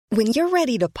When you're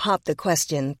ready to pop the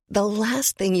question, the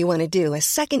last thing you want to do is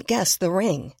second-guess the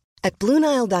ring. At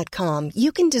BlueNile.com,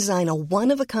 you can design a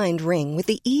one-of-a-kind ring with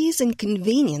the ease and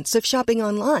convenience of shopping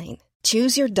online.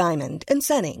 Choose your diamond and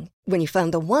setting. When you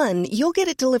find the one, you'll get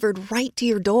it delivered right to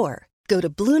your door. Go to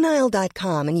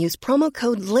BlueNile.com and use promo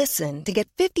code LISTEN to get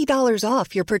 $50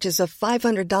 off your purchase of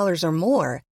 $500 or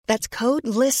more. That's code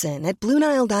LISTEN at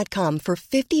BlueNile.com for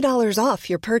 $50 off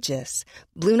your purchase.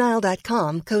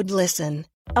 BlueNile.com, code LISTEN.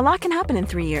 A lot can happen in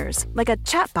 3 years, like a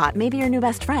chatbot may be your new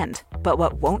best friend. But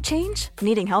what won't change?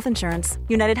 Needing health insurance.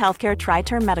 United Healthcare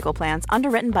Tri-Term Medical Plans,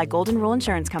 underwritten by Golden Rule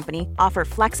Insurance Company, offer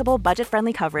flexible,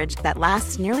 budget-friendly coverage that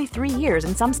lasts nearly 3 years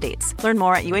in some states. Learn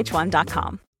more at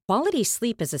uh1.com. Quality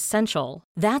sleep is essential.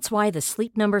 That's why the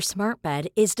Sleep Number Smart Bed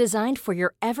is designed for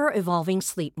your ever-evolving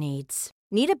sleep needs.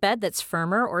 Need a bed that's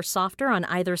firmer or softer on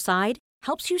either side?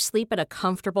 Helps you sleep at a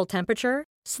comfortable temperature?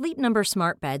 Sleep Number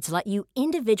Smart Beds let you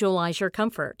individualize your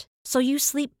comfort, so you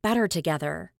sleep better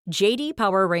together. J.D.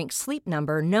 Power ranks Sleep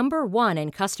Number number 1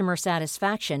 in customer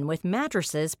satisfaction with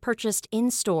mattresses purchased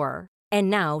in-store. And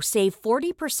now, save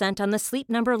 40% on the Sleep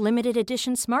Number Limited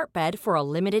Edition Smart Bed for a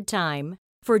limited time.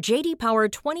 For J.D. Power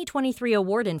 2023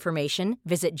 award information,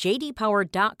 visit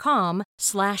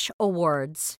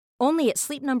jdpower.com/awards. Only at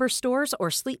Sleep Number stores or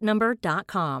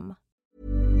sleepnumber.com.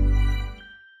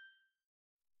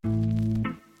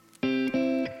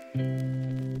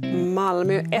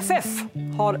 Malmö FF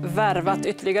har värvat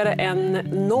ytterligare en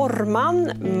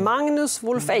norrman, Magnus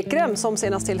Wolf Eikrem, som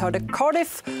senast tillhörde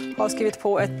Cardiff, har skrivit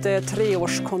på ett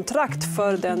 3-årskontrakt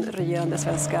för den regerande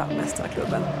svenska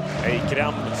mästarklubben.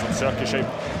 Eikrem som söker sig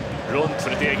runt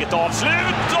för ett eget avslut,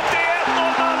 och det är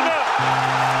 1-0 Malmö!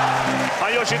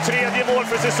 Han gör sitt 3:e mål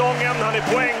för säsongen, han är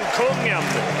poängkungen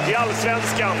i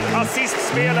allsvenskan,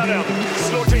 assistspelaren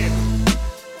slår till.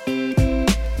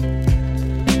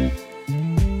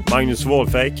 Magnus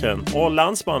Wolf Eikrem och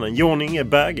landsmannen John Inge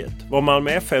Berget var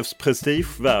Malmö FFs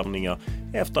prestigevärvningar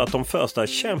efter att de första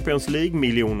Champions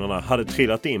League-miljonerna hade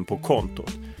trillat in på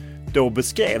kontot. Då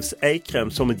beskrevs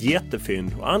Eikrem som ett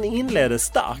jättefynd och han inledde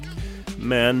starkt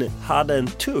men hade en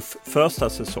tuff första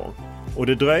säsong. Och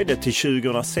det dröjde till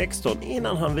 2016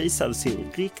 innan han visade sin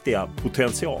riktiga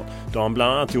potential, då han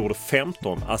bland annat gjorde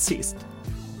 15 assist.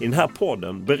 I den här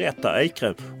podden berättar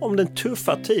Eikrem om den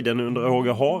tuffa tiden under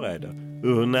Åge Hareide och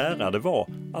hur nära det var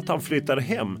att han flyttade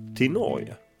hem till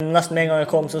Norge. Nästan en gång jag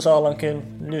kom så sa Allan,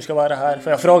 du ska vara här.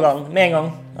 För jag frågade honom med en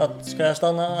gång att ska jag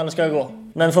stanna eller ska jag gå?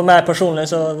 Men för mig personligen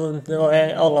så var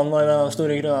Allan en av de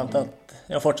stora grunderna till att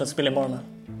jag fortsatte spela i Malmö.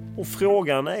 Och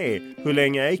frågan är hur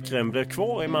länge Eikrem blir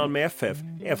kvar i Malmö FF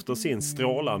efter sin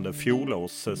strålande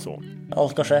fjolårssäsong.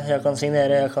 Allt kan ske. Jag kan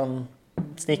signera, jag kan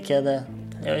sticka.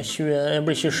 Jag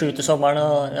blir 27 till sommaren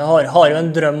och jag har ju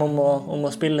en dröm om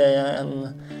att spela i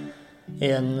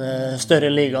en större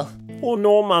liga. Och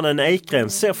norrmannen Eikrem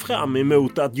ser fram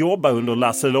emot att jobba under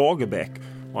Lasse Lagerbäck.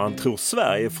 Och han tror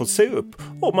Sverige får se upp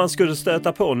om man skulle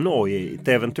stöta på Norge i ett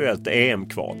eventuellt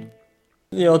EM-kval.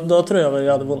 Ja, då tror jag att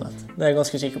jag hade vunnit. Det är jag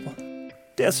ganska säker på.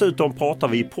 Dessutom pratar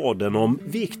vi i podden om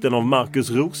vikten av Marcus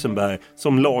Rosenberg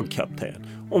som lagkapten.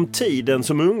 Om tiden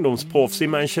som ungdomsproffs i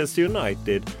Manchester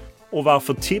United. Och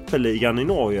varför tippeligan i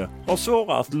Norge har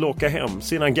svårare att locka hem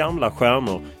sina gamla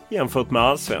stjärnor jämfört med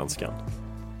allsvenskan.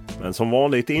 Men som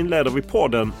vanligt inleder vi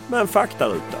podden med en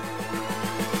faktaruta.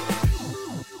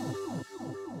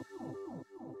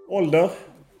 Ålder?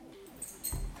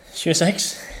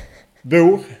 26.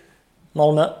 Bor?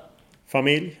 Malmö.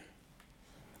 Familj?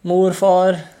 Mor,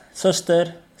 far,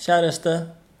 syster, käraste,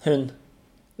 hund.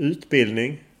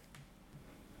 Utbildning?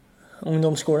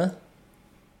 Ungdomsskola.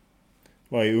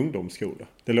 Vad är ungdomsskola?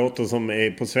 Det låter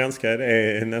som på svenska det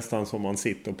är nästan som man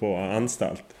sitter på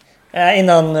anstalt.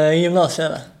 Innan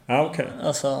gymnasiet. Ja, okej.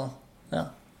 Alltså, ja.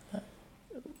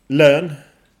 Lön?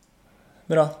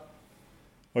 Bra.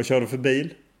 Vad kör du för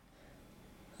bil?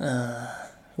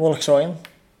 Volkswagen.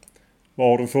 Vad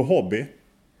har du för hobby?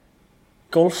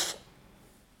 Golf.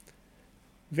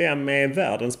 Vem är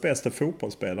världens bästa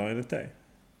fotbollsspelare enligt dig?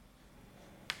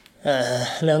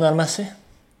 Lionel Messi.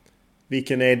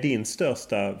 Vilken är din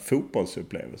största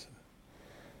fotbollsupplevelse?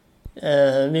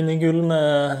 Vinner guld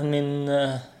med min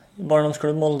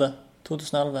barndomsklubb Molde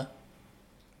 2011.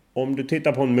 Om du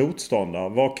tittar på en motståndare,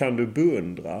 vad kan du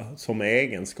beundra som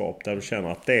egenskap där du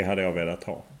känner att det hade jag velat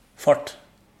ha? Fart.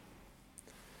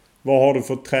 Vad har du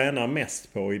fått träna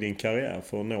mest på i din karriär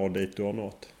för att nå dit du har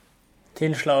nått?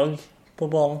 Tillslag på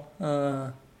bollen.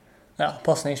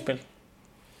 Passningsspel.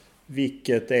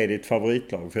 Vilket är ditt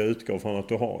favoritlag? För jag utgår från att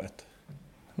du har ett.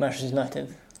 Manchester United.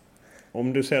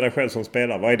 Om du ser dig själv som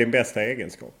spelare, vad är din bästa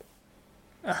egenskap?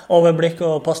 Överblick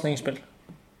och passningsspel.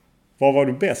 Vad var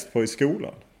du bäst på i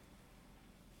skolan?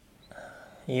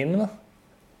 Gym då?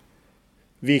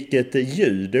 Vilket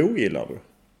ljud ogillar du?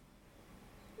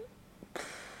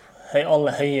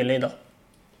 Alla höje lyder.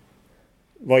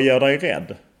 Vad gör dig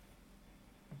rädd?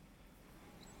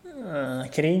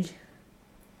 Krig.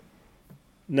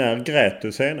 När grät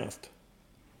du senast?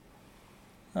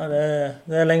 Ja, det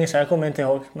är länge sedan, jag kommer inte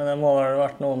ihåg. Men det må ha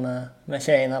varit någon med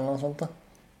tjejen eller något sånt då.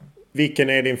 Vilken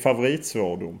är din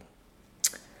favoritsvordom?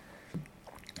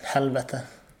 Helvete.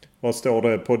 Vad står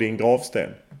det på din gravsten?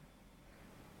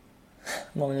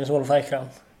 Magnus Wolf Eikrem.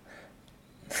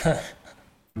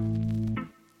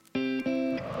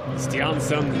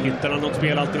 Stiansen, hittar han något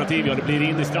spelalternativ? Ja, det blir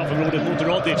in i straffområdet mot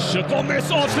Rodic.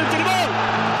 Gomez avslutar i mål!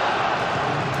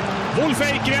 Wolf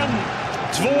Eikrem,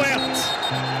 2-1.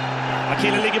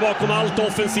 Killen ligger bakom allt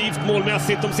offensivt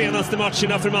målmässigt de senaste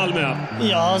matcherna för Malmö.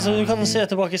 Ja, alltså du kan se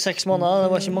tillbaka i 6 månader. Det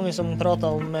var inte många som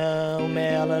pratade om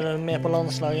eller med på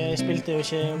landslaget. Jag spelade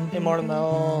ju inte i Malmö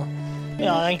och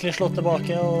ja, egentligen slått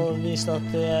tillbaka och visat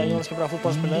att det är ganska bra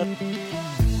fotbollsspelare.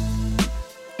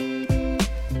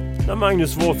 När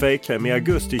Magnus Wolf Eikrem i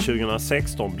augusti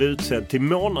 2016 blev utsedd till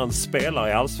månadens spelare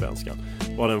i Allsvenskan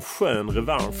var det en skön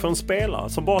revansch för en spelare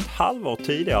som bara ett halvår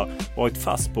tidigare varit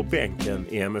fast på bänken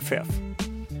i MFF.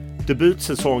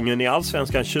 Debutsäsongen i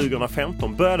Allsvenskan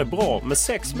 2015 började bra med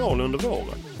 6 mål under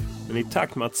våren. Men i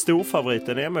takt med att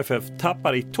storfavoriten MFF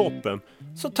tappade i toppen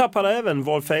så tappade även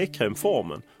Wolf Eikrem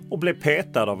formen och blev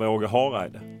petad av Åge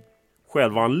Hareide.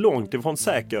 Själv var han långt ifrån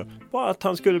säker på att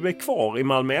han skulle bli kvar i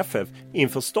Malmö FF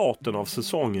inför starten av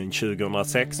säsongen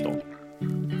 2016.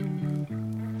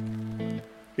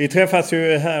 Vi träffas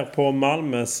ju här på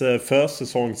Malmös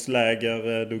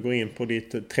försäsongsläger. Du går in på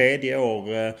ditt 3:e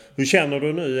år. Hur känner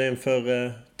du nu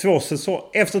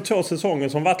efter 2 säsonger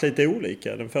som varit lite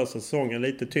olika? Den första säsongen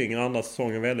lite tyngre, andra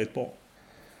säsongen väldigt bra.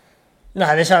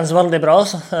 Nej, det känns väldigt bra.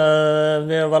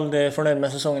 Vi är väldigt förnöjda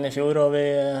med säsongen i fjol och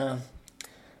vi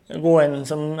går in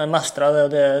som en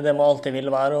mästare. Det man alltid vill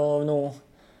vara och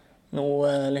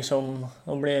nu liksom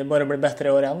bara bli bättre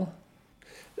i år igen.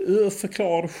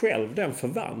 Förklara själv den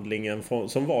förvandlingen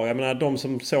som var. Jag menar, de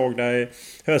som såg dig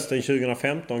hösten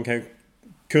 2015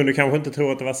 kunde kanske inte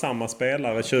tro att det var samma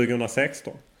spelare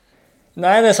 2016.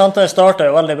 Nej, det är sant. Jag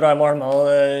startade väldigt bra i Malmö och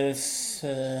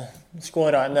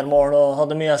skorade en del mål och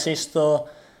hade mycket assist. Och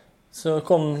så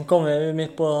kom vi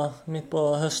mitt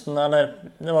på hösten, eller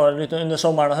det var lite under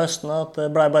sommaren och hösten, att det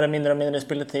blev bara mindre och mindre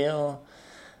speltid. Och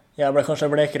jag blev kanske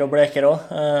blekare och blekare.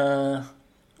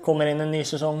 Kommer in en ny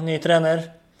säsong, ny tränare.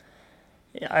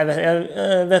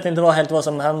 Jag vet inte vad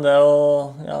som hände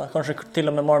och kanske till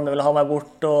och med Malmö ville ha mig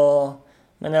bort.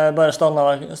 Men jag bara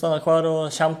stannade kvar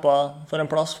och kämpade för en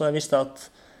plats, för jag visste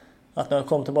att när jag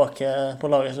kom tillbaka på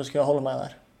laget så skulle jag hålla mig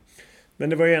där. Men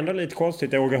det var ju ändå lite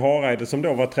konstigt. Åge Hareide som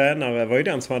då var tränare var ju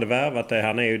den som hade värvat dig.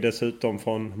 Han är ju dessutom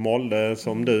från Molde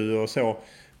som du och så.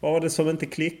 Vad var det som inte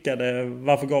klickade?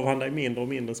 Varför gav han dig mindre och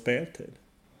mindre speltid?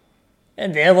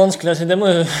 Det är vanskligt, så det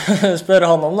måste spöra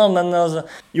honom då, men alltså...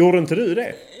 Gjorde inte du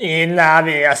det?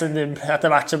 Nej, efter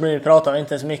vart så pratar vi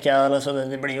inte så mycket, eller så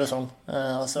det blir ju sånt.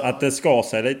 Alltså... Att det skar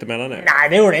sig lite mellan er? Nej,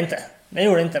 det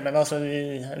gjorde inte. Men alltså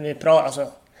vi pratar, alltså...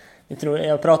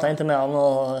 Jag pratar inte med honom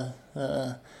och...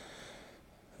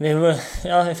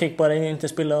 Jag fick bara inte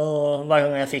spela och varje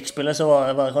gång jag fick spela så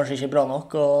var det kanske inte bra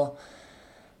nog och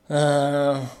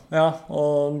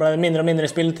och blev mindre och mindre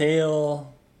speltid och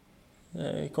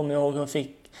kommer jag ihåg att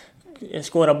fick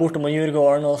skåra borta mot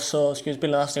Djurgården och så skulle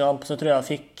spela nästa kamp, så tror jag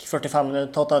fick 45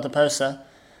 minuter totalt till pausa.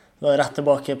 Då var jag rätt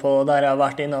tillbaka på där jag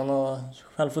varit innan och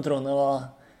självförtroende var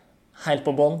helt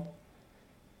på botten.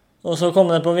 Och så kom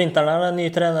det på vintern där, en ny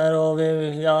tränare och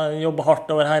jag jobbade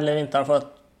hårt över hela vintern för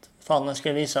att jag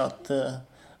ska visa att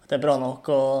det är bra nog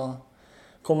och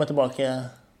komma tillbaka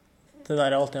till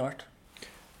där jag alltid har varit.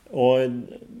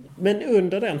 Men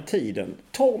under den tiden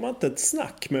tar man inte ett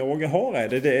snack med Åge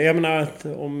Hareide? Jag menar att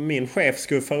om min chef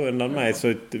skuffar undan mig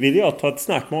så vill jag ta ett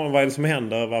snack med honom. Vad är det som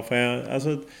händer?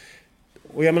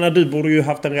 Och jag menar, du borde ju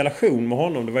haft en relation med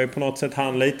honom. Det var ju på något sätt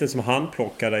han lite som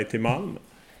handplockade dig till Malmö.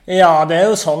 Ja, det är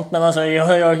ju sånt, men alltså,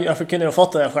 jag kunde ju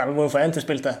fått det själv, varför jag inte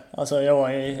spilte. Alltså, jag var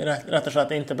ju rätt och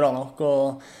slett inte bra nog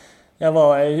och jag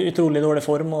var i otroligt dålig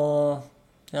form och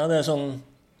det är sån,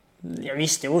 jag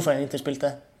visste ju varför jag inte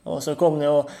spilte. Och så kom det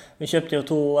och vi köpte ju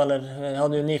jag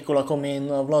hade ju Nikola kom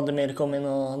in och Vladimir kom in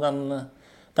och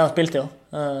de spilte ju.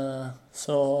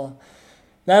 Så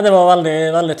nej, det var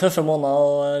väldigt, väldigt tuffa månader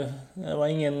och det var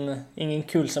ingen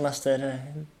kul semester.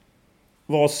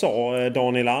 Vad sa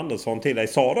Daniel Andersson till dig?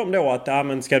 Sa de då att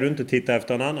men ska du inte titta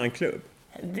efter en annan klubb?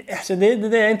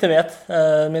 Det jag inte vet.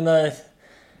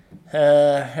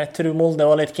 Jag tror Molde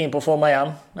var lite keen på att få mig hem,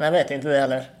 men jag vet inte det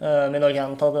heller. Min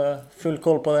agent hade full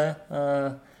koll på det.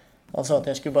 Han sa att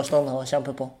jag skulle bara stanna och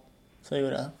kämpa på. Så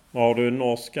gjorde jag. Har du en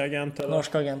norsk agent eller?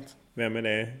 Norsk agent. Vem är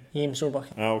det? Jim Solback.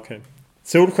 Ja, okej.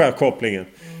 Solskär-kopplingen.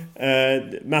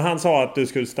 Men han sa att du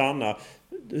skulle stanna.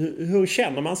 Hur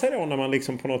känner man sig då när man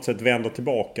liksom på något sätt vänder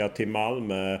tillbaka till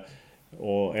Malmö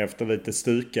och efter lite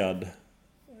stukad?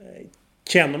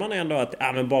 Känner man ändå att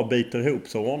men bara biter ihop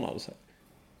så ordnar det sig?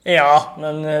 Ja,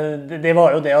 men det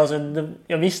var ju det. Alltså,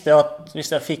 jag visste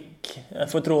att jag fick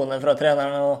förtroende från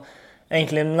tränaren. Och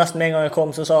egentligen nästan med en gång jag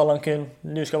kom så sa Allan,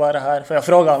 du ska vara här. För jag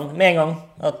frågade honom med en gång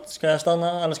att ska jag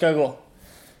stanna eller ska jag gå?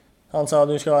 Han sa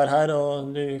du ska vara här och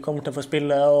du kommer att få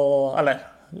spela. Eller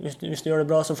hvis du gör det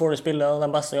bra så får du spela och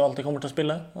den bästa jag alltid kommer att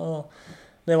spela. Och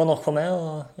det var nog för mig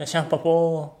och jag kämpade på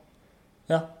och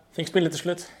fick spela till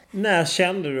slut. När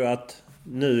kände du att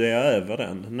nu är jag över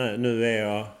den?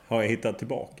 Nu har jag hittat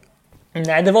tillbaka?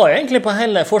 Nej, det var ju egentligen på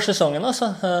hela försäsongen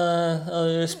alltså.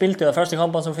 Jag spelade ju första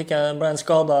kampen så fick jag blev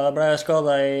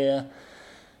skada i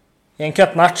en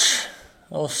cupmatch.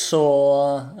 Och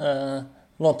så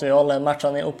vann vi alla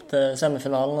matcherna upp till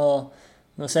semifinalen och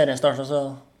när serien startade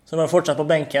så var jag fortsatt på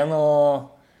bänken och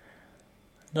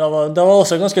det var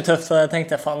också ganska tufft för jag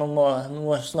tänkte fan nu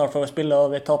må snart få spela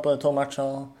och vi tappade 2 matcher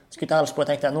och skulle inte alls på. Jag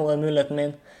tänkte nu är möjligheten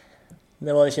min.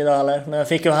 Det var det inte det heller. Men jag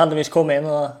fick ju heldigvis komma in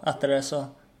och efter det så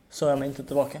jag mig inte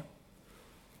tillbaka.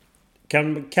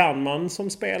 Kan man som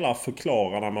spelare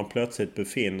förklara när man plötsligt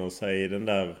befinner sig i den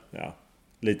där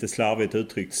lite slarvigt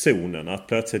uttryckt zonen? Att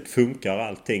plötsligt funkar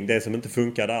allting. Det som inte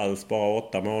funkade alls bara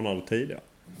 8 månader tidigare.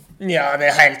 Ja, det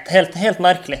är helt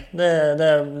märkligt. Det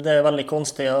är väldigt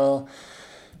konstigt. Och,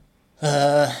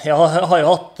 jag har ju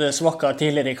haft svacka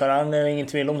tidigare i karriären, det är ingen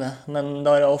tvil om det. Men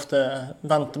då har jag ofta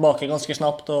vänt tillbaka ganska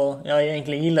snabbt och jag har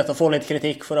egentligen gillat att få lite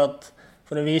kritik för att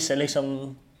visa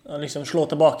liksom slå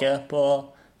tillbaka på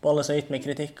alla som gick med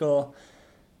kritik. Och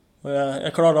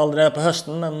jag klarade aldrig det på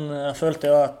hösten, men jag följde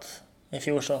ju att i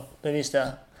fjol så bevisade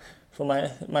jag för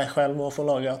mig själv och för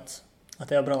laget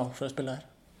att jag är bra nog för att spela här.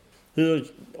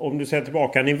 Om du ser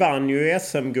tillbaka, ni vann ju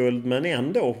SM-guld men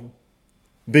ändå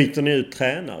byter ni ut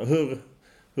tränare. Hur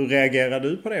reagerar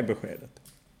du på det beskedet?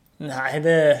 Nej,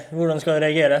 hur ska jag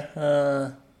reagera?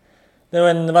 Det var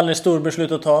en väldigt stor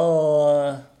beslut att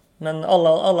ta. Men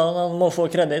alla må få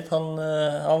kredit.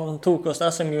 Han tog oss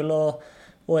till SM-guld och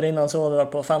år innan så var det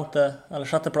på 5:e eller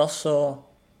 6:e plats. Så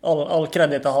all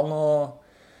kredit till han. Och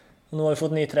nu har vi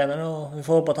fått ny tränare och vi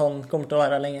får hoppas att han kommer att vara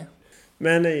här länge.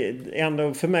 Men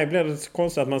ändå, för mig blir det så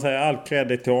konstigt att man säger all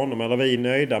kredit till honom. Eller vi är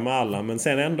nöjda med alla. Men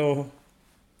sen ändå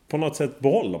på något sätt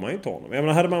behåller man ju inte honom. Jag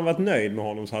menar, hade man varit nöjd med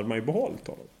honom så hade man ju behållit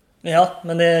honom. Ja,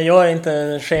 men jag är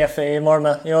inte chef i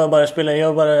Malmö. Jag är bara spelare.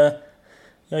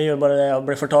 Jag gör bara det jag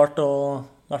blir förtalt och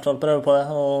vart fall prövar på det.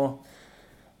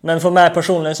 Men för mig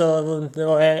personligen så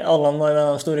Allan var ju en av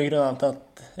de stora grunderna till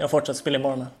att jag fortsatt spela i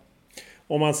Malmö.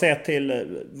 Om man ser till,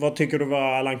 vad tycker du var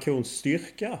Allan Kuhns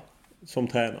styrka som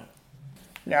tränare?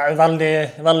 Ja,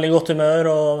 väldigt gott humör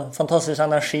och fantastisk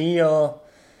energi och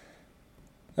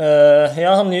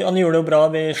han gjorde det bra.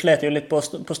 Vi slet ju lite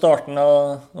på starten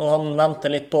och han väntade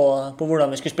lite på hur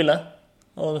vi skulle spela.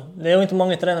 Och det är ju inte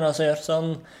många tränare som gör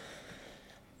så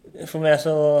för mig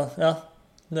så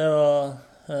det var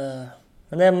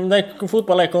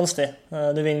fotboll är konstigt.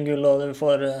 Du vinner guld och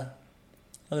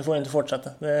du får inte fortsätta.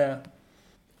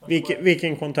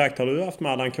 Vilken kontakt har du haft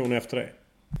med Allan Kuhn efter det?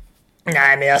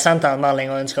 Nej, men jag sände en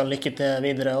melding och önskade lycka till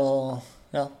vidare och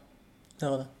det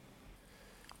var det.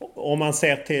 Om man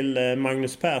ser till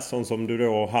Magnus Persson som du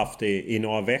då har haft i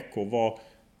några veckor,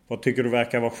 vad tycker du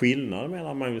verkar vara skillnaden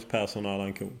mellan Magnus Persson och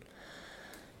Allan Kuhn?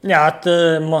 Ja, att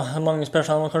Magnus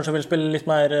Persson kanske vill spela lite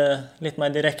mer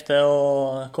direkt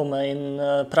och komma in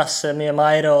pressa mer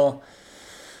mer och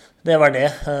det var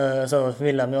det. Så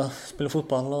vill de ju spela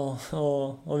fotboll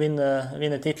och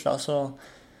vinna titlar så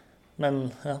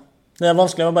men det är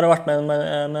vanskligt att bara varit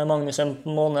med Magnus en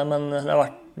månad men det har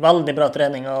varit väldigt bra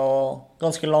träningar och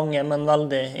ganska långa men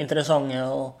väldigt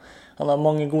intressanta och han har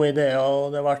många goda idéer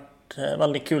och det har varit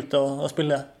väldigt kul att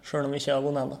spela själv om vi inte har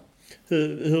vunnit ända.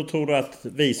 Hur tror du att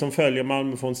vi som följer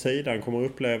Malmö från sidan kommer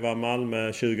att uppleva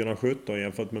Malmö 2017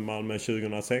 jämfört med Malmö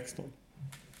 2016?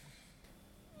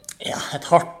 Ja,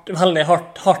 ett väldigt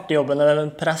hårt jobb med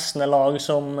en pressande lag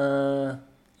som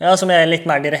är lite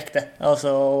mer direkta.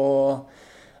 Alltså,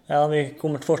 vi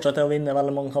kommer att fortsätta att vinna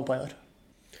väldigt många kamper i år.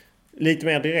 Lite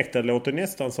mer direkt, det låter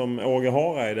nästan som Åge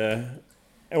Hareide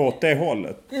åt det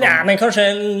hållet. Nej, men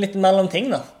kanske lite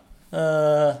mellanting då.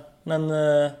 Men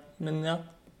ja,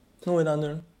 nog i den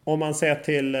dörren. Om man ser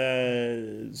till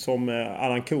som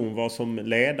Allan Kuhn var som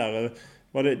ledare,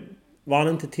 var det var han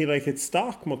inte tillräckligt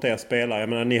stark mot er spelare? Jag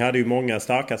menar, ni hade ju många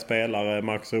starka spelare.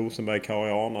 Max Rosenberg,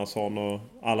 Kari Arnason och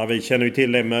alla vi känner ju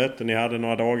till det möten ni hade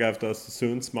några dagar efter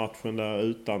Östersundsmatchen där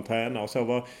utan tränare och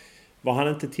så. Var han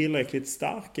inte tillräckligt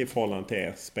stark i förhållande till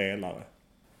er spelare?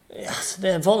 Yes, det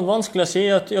är vanskligt att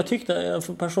säga. Jag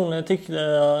tyckte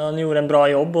han gjorde en bra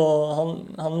jobb och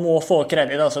han må få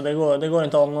kredit. Alltså, det går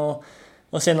inte an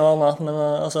att se något annat. Men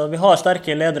alltså, vi har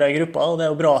starka ledare i gruppen och det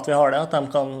är bra att vi har det. Att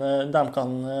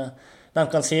de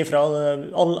kan se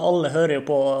ifrån. Alla hör ju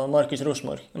på Marcus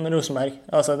Rosenberg.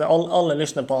 Alltså, alla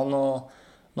lyssnar på han och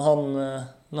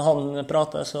när han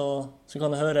pratar så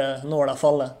kan du höra några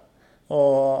falla.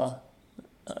 Och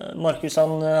Marcus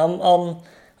han har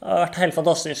varit helt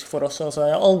fantastisk för oss. Alltså,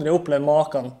 jag har aldrig upplevt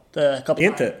maken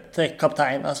till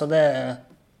kapten. Alltså, det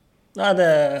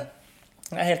är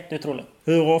helt otroligt.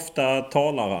 Hur ofta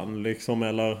talar han liksom,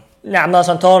 eller? Nej, men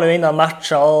alltså, han talar ju innan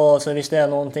matcher och så, visst det är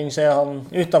någonting så är han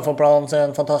utanför plan, så är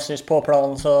han fantastisk på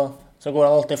plan, så går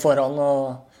han alltid föran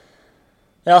och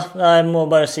ja, jag må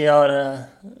bara säga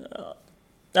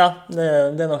det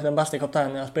är nog den bästa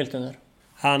kaptenen jag har spelat under.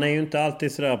 Han är ju inte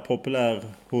alltid sådär populär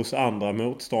hos andra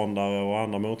motståndare och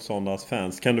andra motståndares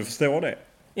fans. Kan du förstå det?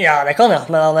 Ja, det kan jag.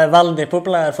 Men han är väldigt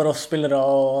populär för oss spelare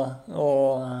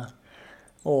och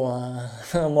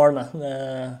Malmö.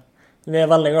 Vi är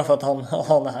väldigt glada för att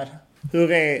han är här.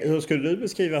 Hur skulle du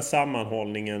beskriva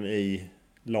sammanhållningen i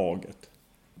laget?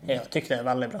 Jag tycker det är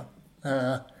väldigt bra.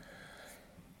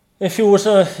 I fjol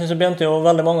så begynte ju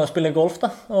väldigt många att spela golf då.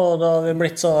 Och då har vi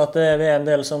blivit så att vi är en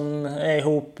del som är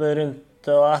ihop runt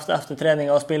och efter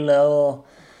träning och spela och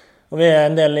vi är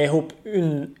en del ihop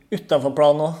utanför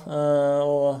planen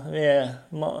och vi är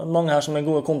många här som är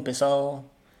goda kompisar och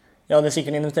jag hade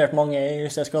säkert inviterat många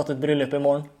just jag ska ha ett bröllop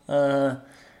imorgon.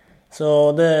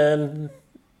 Så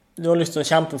du har lust att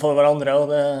kämpa för varandra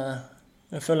och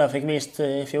jag följer jag fick vist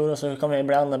i fjol och så kan vi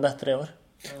bli ännu bättre i år.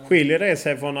 Skiljer det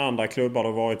sig från andra klubbar du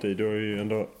har varit i? Du har ju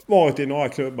ändå varit i några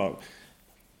klubbar.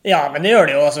 Ja, men det gör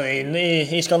det ju. Alltså,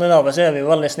 i Skandinavien så är vi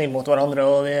väldigt snälla mot varandra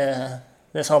och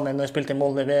det är samma när vi spelar i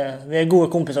Molde. Vi är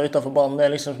goda kompisar utanför banan. Det är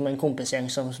liksom som en kompisgäng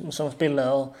som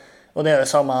spelar och det är det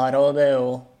samma här och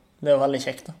det är väldigt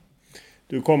käckt.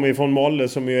 Du kommer ju från Molde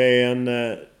som ju är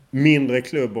en mindre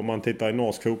klubb om man tittar i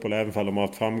norsk fotboll, även om de har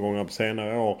haft framgångar på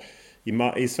senare år.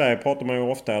 I Sverige pratar man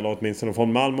ju ofta, eller åtminstone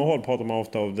från Malmö håll pratar man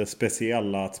ofta om det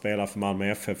speciella att spela för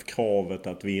Malmö FF, kravet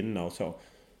att vinna och så.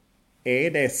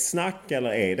 Är det snack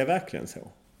eller är det verkligen så?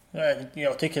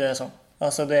 Jag tycker det är så.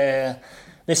 Alltså det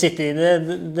sitter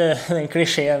det är en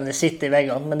kliché, det sitter i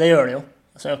väggen, men det gör det ju.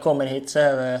 Alltså jag kommer hit så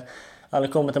är det, eller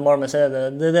kommer till Malmö så är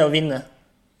det att vinna.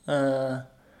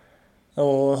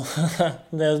 Och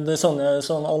det är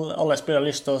sån alla spelar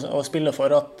lust att spela för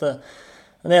att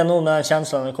det är nog den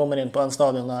känslan när vi kommer in på en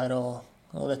stadion där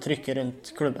och det trycker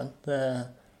runt klubben. Det är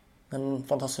en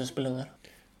fantastisk spelare.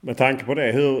 Med tanke på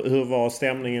det, hur var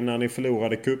stämningen när ni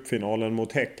förlorade cupfinalen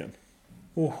mot Häcken?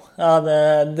 Ja,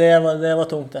 det var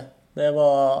tungt det.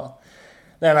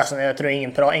 Det är nästan, jag tror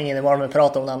ingen i Malmö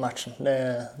pratar om den matchen.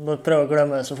 Då prövar jag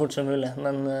glömma det så fort som möjligt.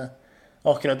 Men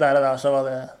akkurat där så var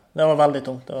det var väldigt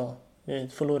tungt. Och vi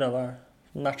förlorade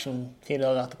matchen 4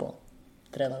 dagar efterpå.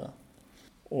 3 dagar.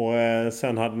 Och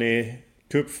sen hade ni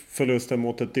cupförlusten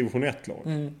mot ett division 1-lag.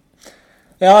 Mm.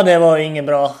 Ja, det var ingen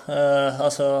bra.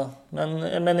 Alltså,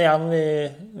 men igen,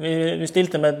 vi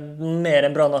stilte med mer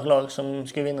än bra nog lag som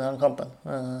skulle vinna den kampen.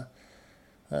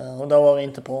 Och då var vi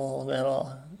inte på. Och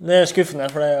det är skuffande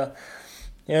för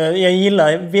jag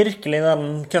gillar verkligen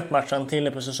den cupmatchen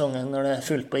tidigt på säsongen när det är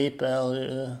fullt på IP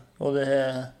och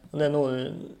det är nog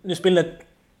du spelar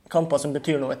kamper som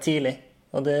betyder något tidigt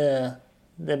och det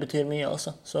betyder mycket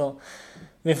alltså. Så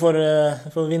vi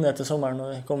får vinna till sommaren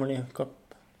och det kommer ny cup.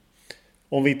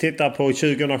 Om vi tittar på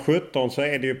 2017 så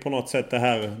är det ju på något sätt det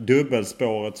här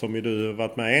dubbelspåret som ju du har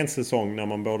varit med en säsong när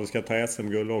man både ska ta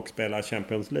SM-guld och spela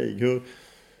Champions League.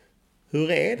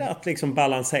 Hur är det att liksom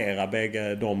balansera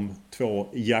bägge de två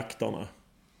jakterna?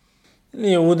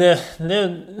 Jo, det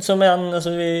som alltså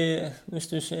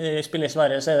vi spelar i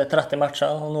Sverige så är det 30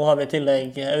 matcher och nu har vi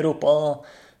tillägg Europa och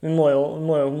vi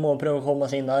må pröva att komma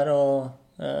oss in där och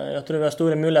jag tror vi har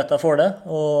stora möjligheter för det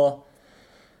och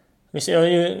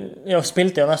jag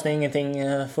spelade ju nästan ingenting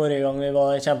förra gången vi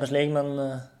var i Champions League men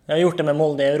jag har gjort det med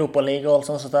Molde i Europa League och allt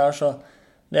sånt där så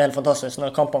det är helt fantastiskt när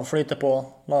kampen flyter på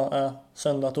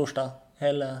söndag, torsdag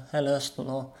hela hösten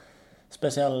och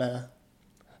speciella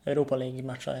Europa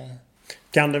League-matcher.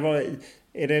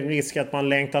 Är det en risk att man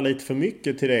längtar lite för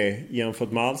mycket till det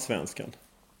jämfört med allsvenskan?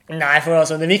 Nej, för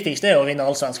alltså det viktigaste är att vinna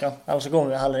allsvenskan. Annars kommer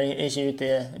vi heller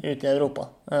inte ut i Europa.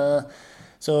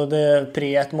 Så det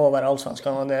priet må vara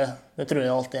allsvenskan och det tror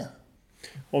jag alltid.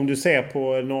 Om du ser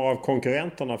på några av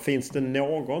konkurrenterna, finns det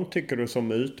någon tycker du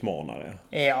som utmanare?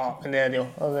 Ja, men det är det ju.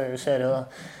 Alltså, vi ser det.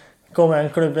 Kommer en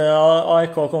klubb,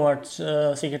 AIK kommer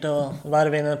sikkert til å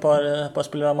verve inn et par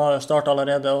spillere. De har jo startet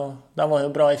allerede, og de var jo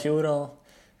bra i fjor, og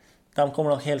de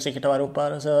kommer nok helt sikkert til å være oppe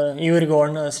her. Så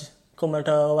Djurgården kommer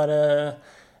til å være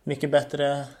mye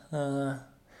bedre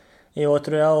i år,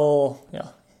 tror jeg, og ja,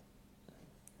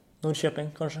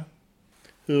 Norrköping kanske.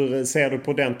 Hur ser du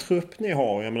på den trupp ni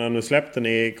har? Jag menar, nu släppte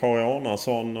ni Kari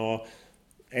Arnason, och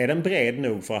är den bred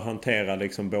nog för att hantera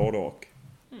liksom både och?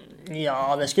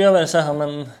 Ja, det skulle jag väl säga,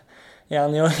 men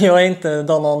igen, jag är inte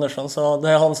Dan Andersson, så det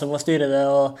är han som måste styra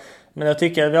det. Men jag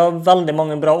tycker vi har väldigt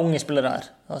många bra unga spelare här.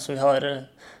 Alltså vi har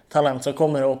talent som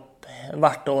kommer upp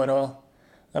vart år, och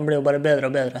den blir ju bara bättre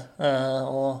och bättre.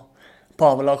 Och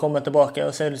Pavel har kommit tillbaka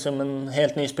och ser ut som en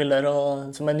helt ny spelare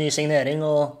och som en ny signering,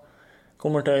 och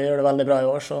kommer till att göra det väldigt bra i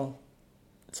år,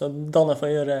 så Danne får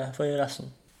göra resten.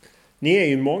 Ni är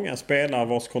ju många spelare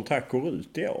vars kontrakt går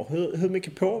ut i år. Hur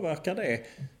mycket påverkar det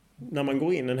när man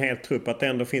går in en hel trupp, att det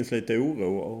ändå finns lite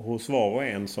oro hos var och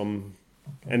en, som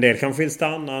en del kanske vill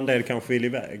stanna, en del kanske vill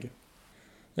iväg?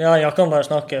 Ja, jag kan bara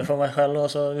snacka för mig själv,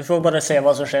 och så vi får bara se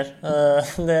vad som sker.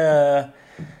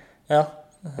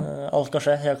 Allt kan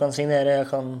ske. Jag kan signera, jag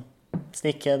kan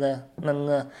sticka det,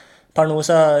 men per nu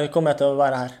så kommer jag till att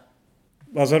vara här.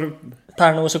 Vad sa du?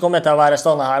 Per nu så kommer jag till att vara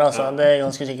stående här, alltså. Ja. Det är jag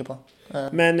ganska säker på.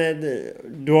 Men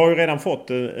du har ju redan fått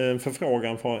en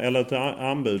förfrågan eller ett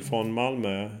anbud från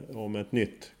Malmö om ett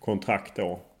nytt kontrakt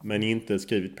då, men inte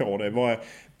skrivit på det.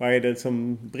 Vad är det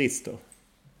som brister?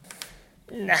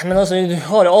 Nej, men alltså du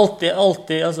har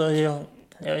alltid alltså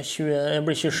jag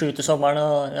blir 27 till sommaren,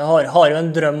 och jag har ju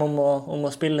en dröm om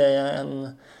att spela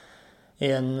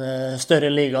i en större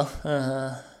liga.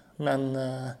 Men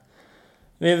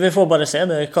vi får bara se.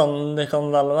 Det kan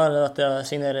väl vara att jag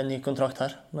signerar en ny kontrakt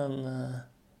här, men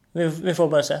vi får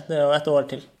bara se. Det är ett år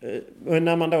till.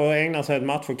 När man då ägnar sig åt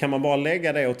matcher, kan man bara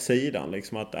lägga det åt sidan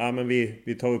liksom, att men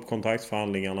vi tar upp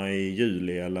kontraktsförhandlingarna i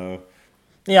juli, eller?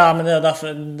 Ja, men det är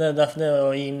därför det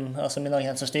är Jim, alltså min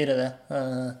agent, som styrer det.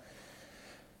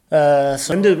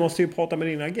 Men du måste ju prata med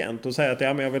din agent och säga att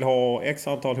men jag vill ha x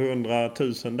antal 100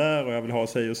 000 där, och jag vill ha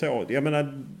sig och så. Jag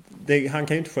menar, han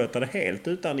kan ju inte sköta det helt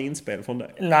utan inspel från dig.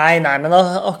 Nej, men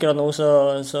akkurat nu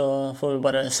så får vi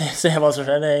bara se vad som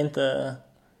sker. Det är inte...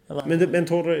 Men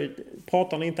tror du,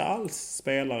 pratar ni inte alls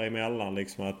spelare emellan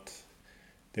liksom, att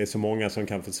det är så många som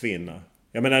kan försvinna?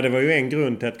 Jag menar, det var ju en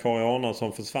grund till att Kari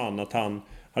Arnason försvann, att han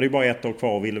hade ju bara ett år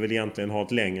kvar och ville väl egentligen ha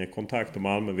ett längre kontrakt, och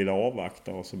Malmö ville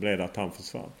avvakta, och så blev det att han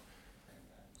försvann.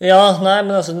 Ja, nej,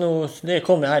 men alltså nu, det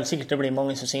kommer helt säkert att bli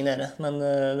många som signerar, men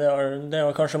det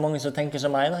är kanske många som tänker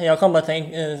som mig. Jag kan bara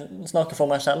snacka för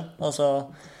mig själv.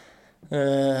 Alltså,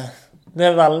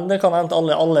 det kan inte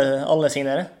alla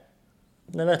signera.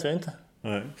 Det vet vi inte.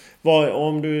 Nej.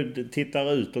 Om du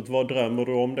tittar utåt, vad drömmer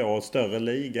du om då? Större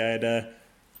liga? Är det,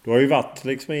 du har ju varit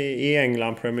liksom i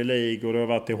England, Premier League, och du har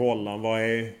varit i Holland. Vad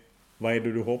är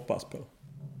det du hoppas på?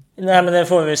 Nej, men det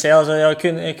får vi se. Alltså, jag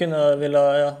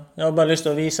har bara lust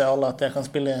att visa alla att jag kan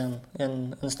spela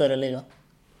en större liga.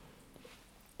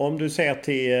 Om du ser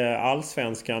till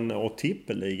Allsvenskan och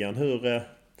Tippeligan,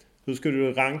 hur skulle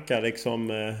du ranka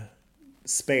liksom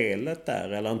spelet där?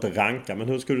 Eller inte ranka, men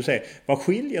hur skulle du säga? Vad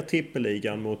skiljer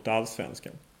Tippeligan mot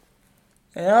Allsvenskan?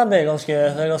 Ja, det är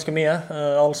ganska mycket.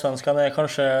 Allsvenskan är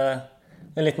kanske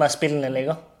en lite mer spillende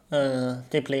liga.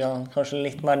 Tippeligan kanske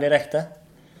lite mer direkte.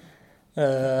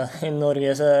 I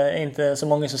Norge så är det inte så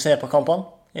många som ser på kampen.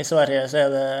 I Sverige så är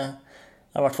det,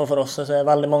 i hvert fall för oss, så är det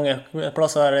väldigt många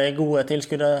platser där goda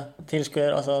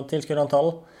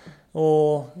tillskuerantal.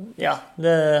 Och ja,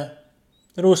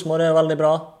 Rosenborg är väldigt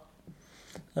bra.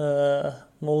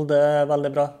 Molde är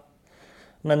väldigt bra.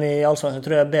 Men i Allsvenskan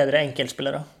tror jag är bättre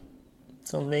enkelspelare.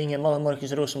 Så det är ingen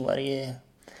Marcus Rosenberg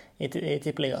i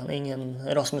Tippeligan, ingen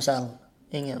Rasmus Alm,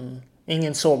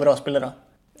 ingen så bra spelare.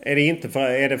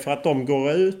 Är det för att de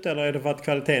går ut, eller är det för att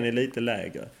kvaliteten är lite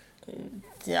lägre?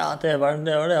 Ja, det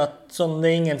är det att det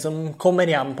är ingen som kommer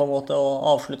hem på en måte och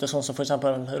avslutar, sånt som för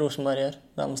exempel Rosenberg gör.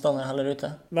 De stannar heller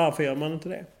ute. Varför gör man inte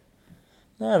det?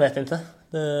 Jag vet inte.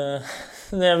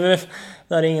 Det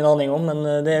är ingen aning om, men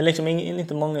det är liksom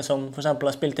inte många som för exempel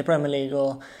har spelat i Premier League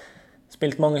och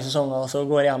spelat många säsonger och så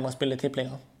går hem och spelar i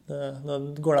Tippeligan.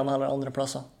 Då går de heller andra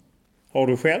platser. Har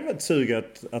du själv ett sug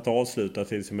att avsluta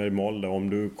till som i Molde, om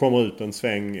du kommer ut en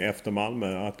sväng efter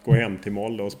Malmö, att gå hem till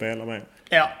Molde och spela med?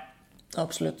 Ja,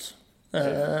 absolut. Det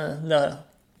är det.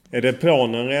 Är det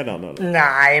planen redan, eller?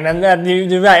 Nej, men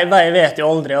du vet ju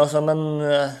aldrig alltså, men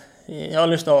jag har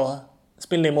lust att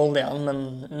spela i Molde igen,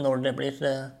 men när det blir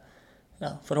det, ja,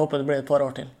 förhoppningsvis blir det ett par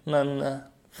år till. Men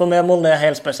för mig Molde är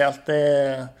helt speciellt. Det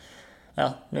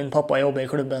är, min pappa jobbar i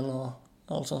klubben och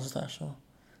allt sånt där. Så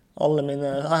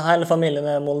hela familjen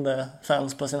är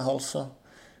Molde-fans på sin hals. Så,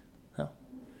 ja.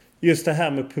 Just det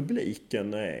här med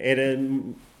publiken. Är det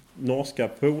norska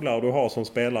polare du har som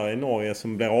spelar i Norge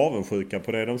som blir avundsjuka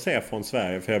på det de ser från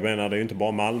Sverige? För jag menar, det är ju inte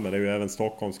bara Malmö, det är ju även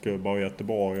Stockholmsklubbar och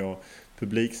Göteborg och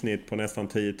publiksnitt på nästan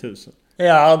 10 000.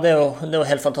 Ja, det var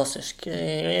helt fantastiskt.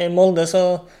 I Molde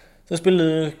så spelar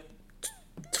du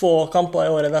 2 kamper i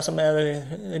året där som är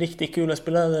riktigt kul att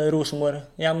spela. Det är Rosenborg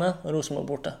hemma och Rosenborg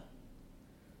borta.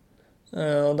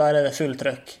 Och där är det full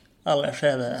tryck. Annars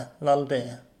är det väldigt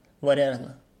varierande.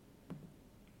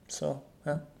 Så,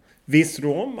 ja. Visste du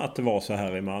om att det var så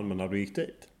här i Malmö när du gick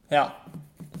dit? Ja.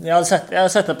 Jag har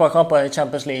sett ett par kamper i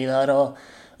Champions League här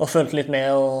och följt lite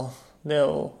med. Och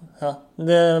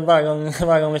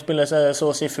varje gång vi spelar så är det så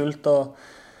att se fullt och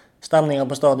stämningen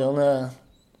på stadion är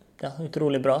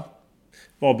otroligt bra.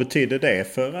 Vad betyder det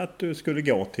för att du skulle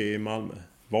gå till Malmö?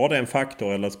 Var det en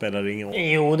faktor eller spelade det ingen roll?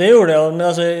 Jo, det gjorde jag. Men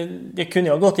alltså, jag kunde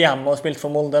ju ha gått hem och spelat för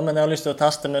Molde, men jag har lust att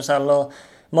testa mig själv. Och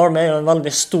Malmö är ju en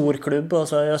väldigt stor klubb.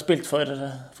 Alltså, jag har spelat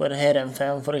för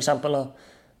Heerenveen för exempel. Och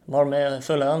Malmö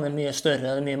följer den är mycket större. Det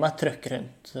är mycket mer tryck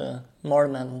runt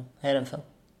Malmö än Heerenveen.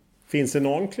 Finns det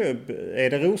någon klubb? Är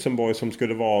det Rosenborg som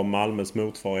skulle vara Malmös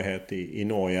motsvarighet i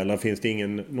Norge? Eller finns det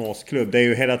ingen norsk klubb? Det är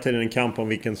ju hela tiden en kamp om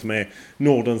vilken som är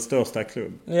Nordens största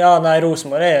klubb. Ja, nej,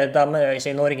 Rosenborg är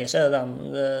i Norge så är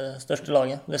det största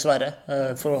laget, dessvärre.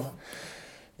 För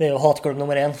det är ju hatklubb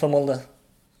nummer 1 för Molde.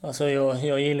 Alltså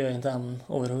jag gillar ju inte dem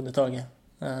överhuvudtaget.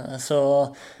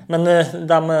 Men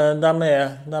de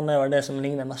är väl det som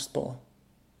lignar mest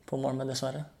på Malmö,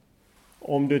 dessvärre.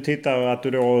 Om du tittar att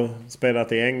du då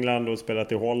spelat i England och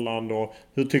spelat i Holland, och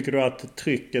hur tycker du att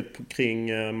trycket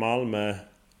kring Malmö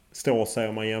står sig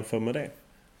om man jämför med det?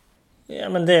 Ja,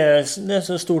 men det är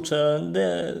så stort så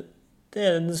det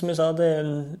är som jag sa, det är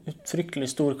en fruktansvärt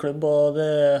stor klubb och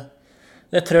det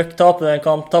är tryck.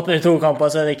 Tappar du 2 kamper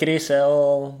så är det krise,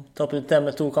 och tappar du till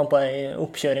med 2 kamper i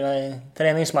uppkörningar i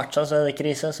träningsmatcher så är det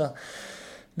krise. Så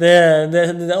det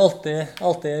är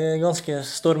alltid ganska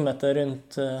stormete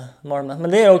runt Malmö.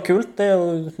 Men det är ju kul. Det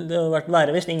har varit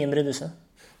värre visst ingen brydde sig.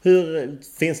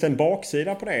 Finns det en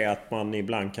baksida på det? Att man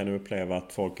ibland kan uppleva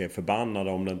att folk är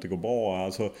förbannade om det inte går bra?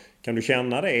 Alltså, kan du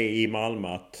känna det i Malmö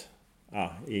att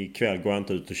ikväll går jag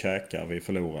inte ut och käkar, vi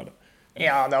förlorade?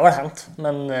 Ja, det har väl hänt.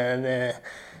 Men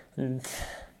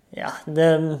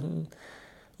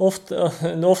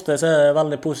ofta så är det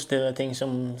väldigt positiva ting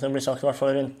som blir sagt, i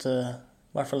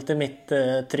hvert fall till mitt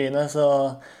tryne.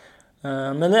 Så,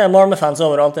 men det är Malmö-fans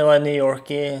överallt. Jag var i New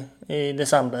York i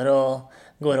december och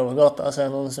går över gatan och så är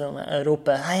någon som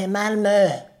ropar "Hej Malmö!"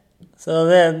 Så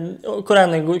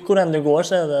hvor än du går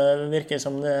så är det virkar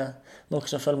som det är något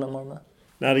som följer med Malmö.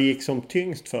 När det gick som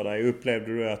tyngst för dig, upplevde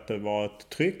du att det var ett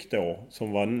tryck då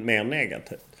som var mer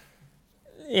negativt?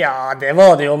 Ja, det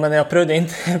var det ju, men jag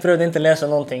prövade inte läsa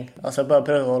någonting. Alltså jag bara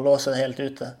prövade att låsa det helt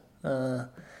ute.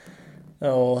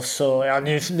 Och så,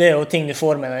 det är ju ting du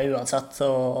får med dig oavsett.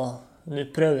 Och du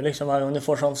prövar liksom varje gång du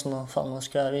får chansen och fan,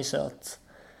 ska jag visa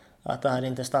att det här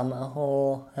inte stämmer.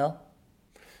 Och ja.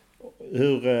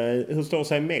 Hur står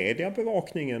sig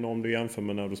mediebevakningen om du jämför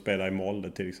med när du spelar i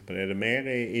Molde till exempel? Är det mer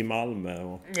i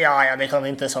Malmö? Ja, det kan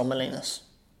inte sammanlignas.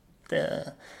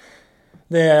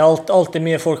 Det är alltid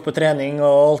mycket folk på träning och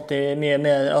alltid mycket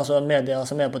media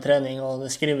som är på träning, och det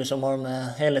skrivs om Malmö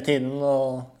hela tiden.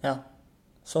 Och ja,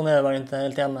 så är det väl inte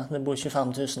helt hemma. Det bor 25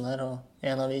 000 där och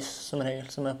en avis som regel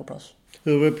som är på plats.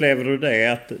 Hur upplever du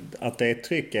det? Att det är ett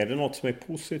tryck? Är det något som är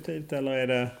positivt eller är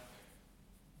det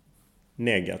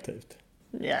negativt?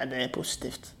 Ja, det är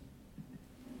positivt.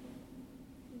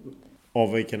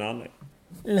 Av vilken anledning?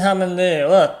 Ja, men det är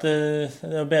ju att det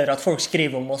är bättre att folk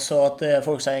skriver om oss och att det är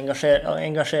folk som är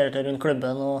engagerade runt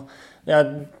klubben. Och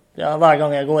varje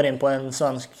gång jag går in på en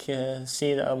svensk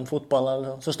sida om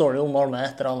fotboll så står det om Malmö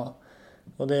ett eller annat.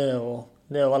 Och det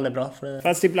är väldigt bra.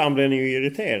 Fast ibland blir ni ju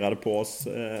irriterade på oss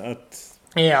att...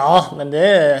 Ja, men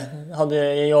det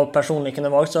hade jag personligen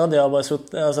kunnat vara så hade jag bara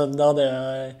då hade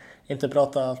jag inte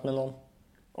pratat med någon.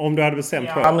 Om du hade bestämt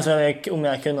för? Ja, men om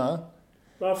jag kunde.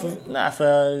 Varför? Nej,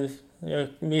 för jag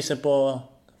visar på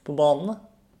banan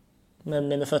med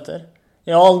mina fötter.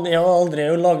 Jag har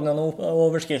aldrig lagat någon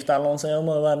överskrift eller någon, så jag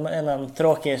måste vara en av de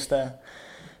tråkigaste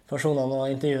personerna att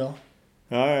intervjua.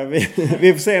 Ja,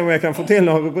 vi får se om jag kan få till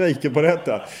några rubriker på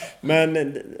detta.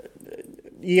 Men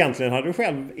egentligen hade du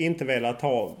själv inte velat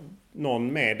ha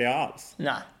någon media alls?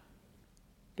 Nej.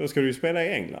 Då ska du ju spela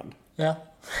i England. Ja.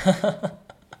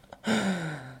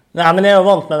 Nej, men jag är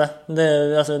vant med det.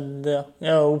 Jag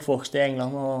är uppvuxen i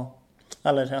England och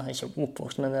Eller ja, ikke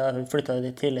oppvokst, men jeg flyttet jo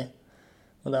dit tidlig.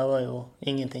 Och det var ju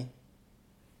ingenting.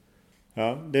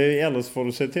 Ja, eller så får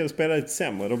du se till att spela lite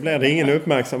sämre. Då blir det ingen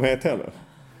uppmärksamhet heller.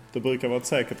 Det brukar vara ett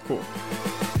säkert kort.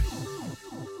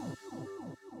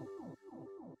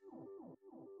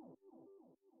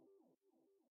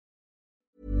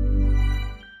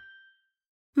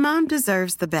 Mom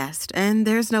deserves the best, and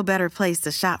there's no better place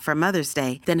to shop for Mother's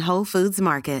Day than Whole Foods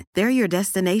Market. They're your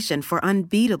destination for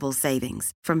unbeatable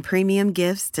savings, from premium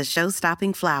gifts to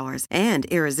show-stopping flowers and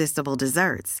irresistible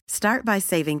desserts. Start by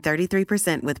saving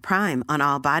 33% with Prime on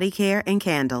all body care and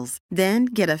candles. Then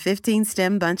get a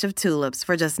 15-stem bunch of tulips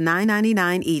for just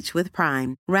 $9.99 each with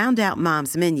Prime. Round out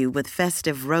Mom's menu with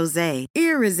festive rosé,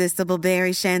 irresistible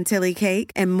berry chantilly cake,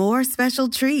 and more special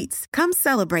treats. Come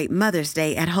celebrate Mother's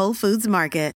Day at Whole Foods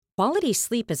Market. Quality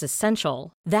sleep is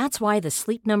essential. That's why the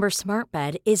Sleep Number Smart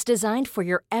Bed is designed for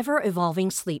your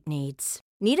ever-evolving sleep needs.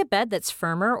 Need a bed that's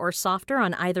firmer or softer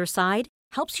on either side?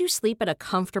 Helps you sleep at a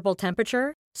comfortable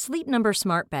temperature? Sleep Number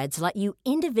Smart Beds let you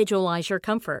individualize your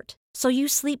comfort, so you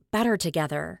sleep better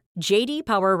together. JD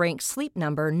Power ranks Sleep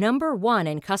Number number 1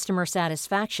 in customer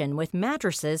satisfaction with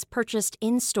mattresses purchased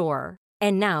in-store.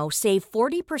 And now save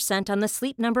 40% on the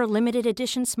Sleep Number Limited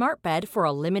Edition Smart Bed for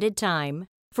a limited time.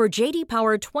 For JD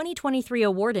Power 2023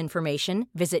 award information,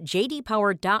 visit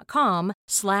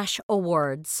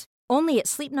jdpower.com/awards. Only at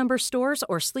Sleep Number stores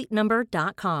or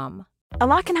sleepnumber.com. A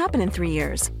lot can happen in 3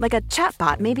 years, like a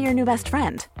chatbot may be your new best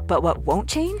friend. But what won't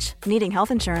change? Needing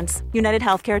health insurance. United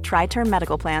Healthcare Tri-Term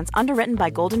Medical Plans, underwritten by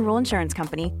Golden Rule Insurance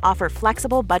Company, offer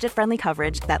flexible, budget-friendly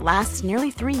coverage that lasts nearly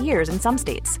 3 years in some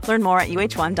states. Learn more at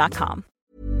uh1.com.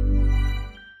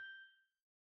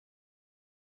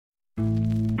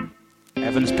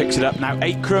 Evans picks it up now.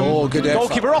 Akram, good effort.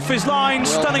 Goalkeeper off his line,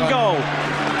 stunning goal.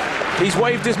 He's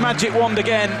waved his magic wand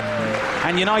again,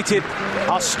 and United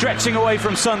are stretching away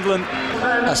from Sunderland.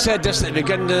 I said this at the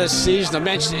beginning of this season. I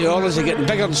mentioned it always, he's getting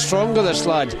bigger and stronger, this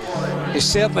lad. He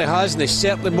certainly has, and he's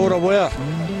certainly more aware.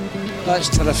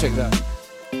 That's terrific, that.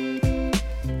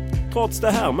 Trots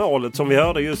det här målet som vi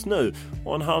hörde just nu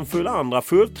och en handfull andra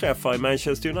fullträffar i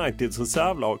Manchester Uniteds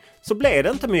reservlag, så blev det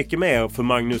inte mycket mer för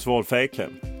Magnus Wolf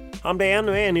Eikrem. Han blev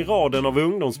ännu en i raden av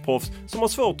ungdomsproffs som har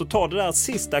svårt att ta det där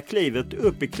sista klivet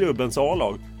upp i klubbens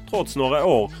A-lag trots några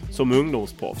år som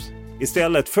ungdomsproffs.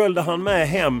 Istället följde han med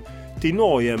hem till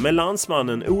Norge med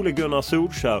landsmannen Ole Gunnar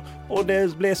Solskjær, och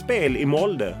det blev spel i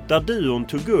Molde där duon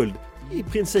tog guld i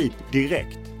princip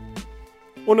direkt.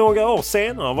 Och några år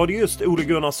senare var det just Ole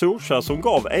Gunnar Solskjær som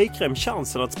gav Eikrem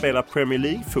chansen att spela Premier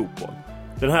League-fotboll.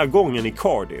 Den här gången i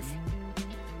Cardiff.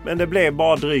 Men det blev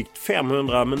bara drygt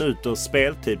 500 minuters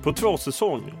speltid på 2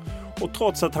 säsonger. Och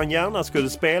trots att han gärna skulle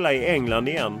spela i England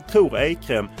igen, tror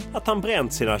Eikrem att han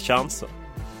bränt sina chanser.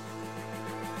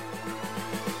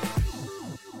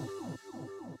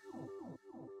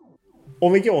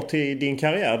 Om vi går till din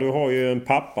karriär, du har ju en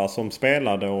pappa som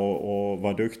spelade och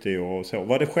var duktig och så.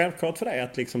 Var det självklart för dig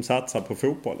att liksom satsa på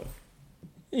fotbollen?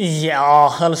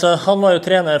 Ja, alltså han var ju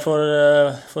tränare för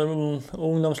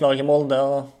ungdomslag i Molde,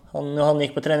 och när han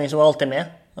gick på träning så var jag alltid med.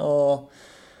 Och,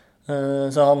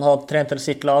 så han har tränat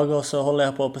sitt lag, och så håller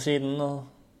jag på sidan. Och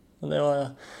det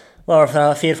var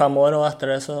för 4-5 år, och efter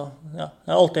det så ja,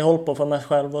 jag har alltid hållit på för mig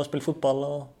själv och spelat fotboll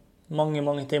och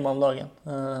många timmar om dagen.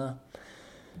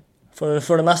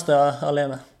 För det mesta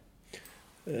alene.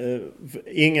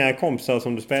 Inga kompisar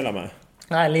som du spelar med?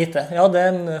 Nej, lite. Jag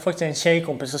hade faktiskt en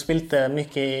tjejkompis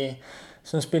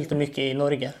som spilte mycket i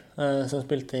Norge. Som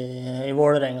spilte i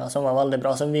Vålerenga, som var väldigt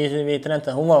bra. Så vi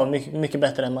tränade. Hon var mycket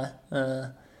bättre än mig.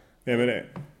 Vem är det?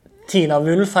 Tina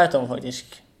Wulf heter hon faktiskt.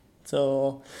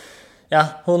 Så ja,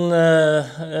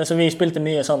 så vi spilte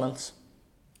mycket tillsammans.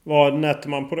 Vad nötte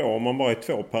man på då om man bara är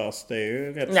 2 pers? Det är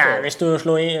ju rätt svårt. Nej, vi stod och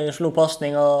slog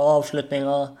passning och avslutning.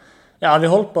 Och, ja, vi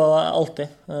höll på alltid.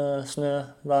 Snö,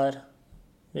 vär.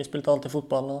 Vi spelade alltid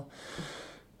fotboll. Och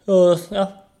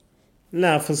ja.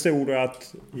 När förstod du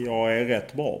att jag är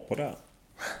rätt bra på det?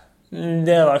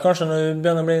 Det var kanske när du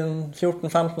började bli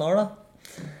 14-15 år då.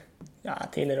 Ja,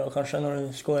 tidigare då kanske när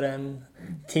du skårar en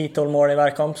 10-12 mål i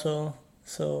varje kamp, så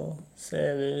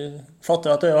fattar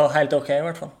du att du var helt okej i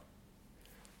hvert fall.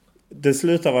 Det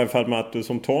slutar i alla fall med att du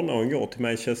som tonåring går till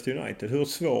Manchester United. Hur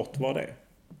svårt var det?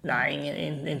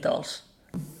 Nej, inte alls.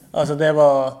 Alltså det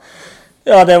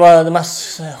var det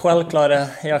mest självklara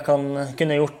jag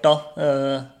kunde gjort då.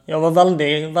 Jag var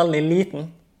väldigt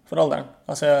liten för åldern.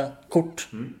 Alltså kort.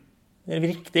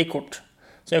 Riktigt kort.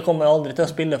 Så jag kommer aldrig till att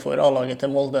spela för A-laget till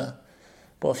Molde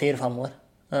på 4-5 år.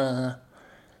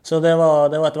 Så det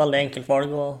var ett väldigt enkelt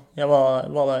valg, och jag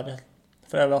var där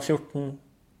för jag var 14,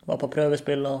 var på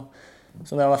prövespel, och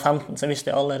Så när jag var 15 så visste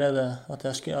jag allerede att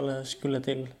jag skulle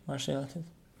till Manchester United.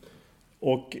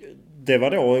 Och det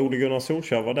var då Ole Gunnar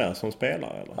Solskjaer var där som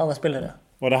spelare, eller? Han var spelare.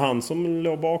 Var det han som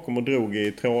låg bakom och drog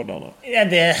i trådarna? Ja,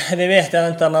 det vet jag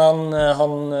inte, men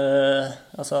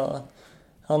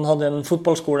han hade en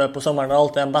fotbollsskola på sommaren där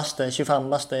alltid den bästa, 25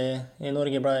 bästa i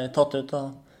Norge blev tatt ut. Och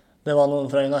det var någon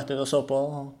från United och så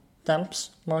på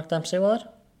Mark Dempsey var där.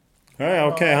 Ja,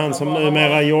 okej. Han som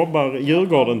numera jobbar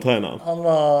Djurgården-tränaren. Han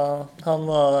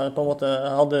var på en måte,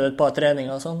 hade ett par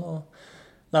träningar och sånt. Och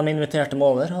de inviterade mig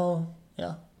över och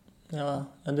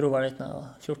jag drog väl dit när jag var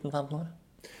 14-15 år.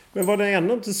 Men var det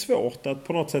ändå inte svårt att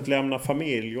på något sätt lämna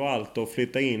familj och allt och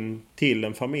flytta in till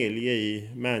en familj i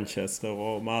Manchester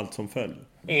och med allt som följer?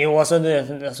 Jo, alltså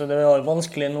det var ju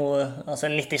vanskligt nog, alltså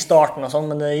lite i starten och sånt,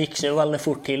 men det gick sig väldigt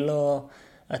fort till och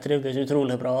jag trivdes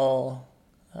otroligt bra och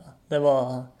det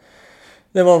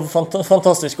var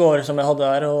fantastiska år som jag hade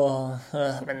där och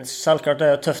men självklart det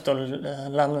är tufft att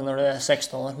lämna när du är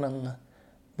 16 år, men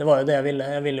det var ju det jag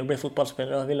ville. Jag ville bli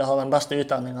fotbollsspelare och jag ville ha den bästa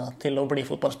utbildningen till att bli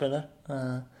fotbollsspelare.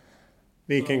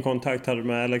 Vilken kontakt hade du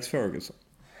med Alex Ferguson?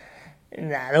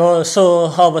 Nej, det var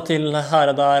så av och till här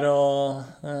och där och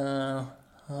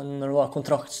när det var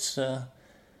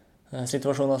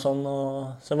kontraktssituationer och sånt och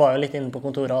så var jag lite inne på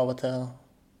kontoret av och till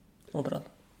och bra.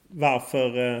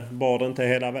 Varför bar det inte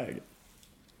hela vägen?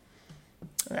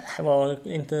 Nej, det var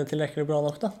inte tillräckligt bra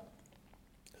nog då.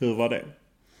 Hur var det?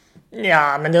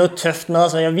 Ja, men det var tufft, men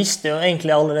alltså, jag visste ju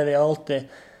egentligen allerede, jag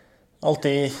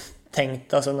alltid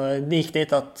tänkt alltså när jag gick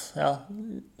dit att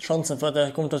chansen för att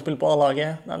jag kommer att spela på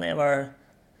A-laget, den är väl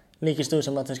lika stor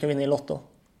som att jag ska vinna i Lotto.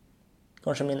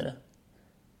 Kanske mindre.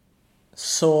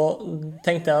 Så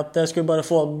tänkte jag att det skulle bara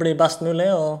få bli bäst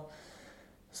möjligt och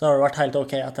så har det varit helt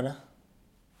okej efter det.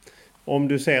 Om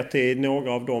du ser till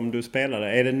några av dem du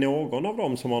spelade, är det någon av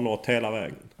dem som har nått hela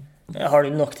vägen? Har du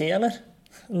nog till eller?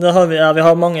 Det har vi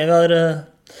har många. Vi har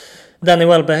Danny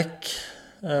Welbeck,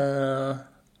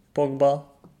 Pogba,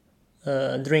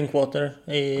 Drinkwater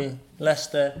i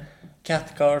Leicester,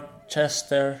 Cathcart,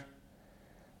 Chester.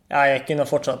 Ja, jag kunde ha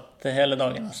fortsatt hela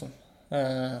dagen alltså.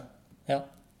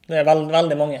 Det är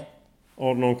väldigt många.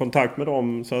 Har du någon kontakt med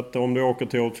dem så att om du åker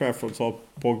till Old Trafford så har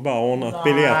Pogba ordnat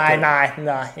biljetter?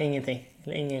 Nej, ingenting.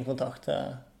 Ingen kontakt.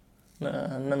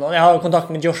 Men jag har kontakt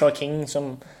med Joshua King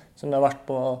som jag varit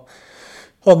på.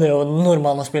 Han är ju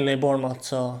norrman och spelar i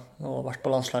Bournemouth och varit på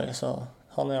landslaget, så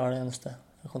han är det eneste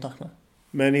jag har kontakt med.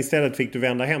 Men istället fick du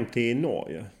vända hem till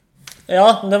Norge?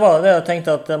 Ja, det var det. Jag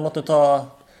tänkte att jag måste ta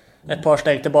ett par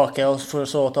steg tillbaka och för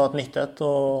så ta ett nytt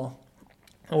och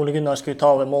Ole Gunnar skulle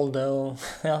ta över Molde och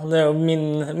det är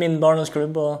min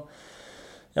barndomsklubb och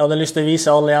jag hade lust att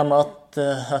visa alla hemma att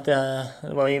det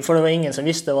var ingen som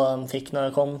visste vad han fick när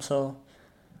jag kom, så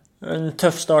en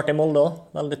tuff start i Molde då.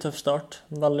 Väldigt tuff start.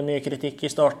 Väldigt mycket kritik i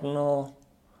starten och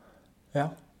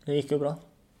det gick ju bra.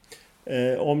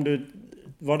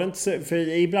 Var det inte så, för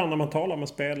ibland när man talar med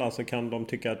spelare så kan de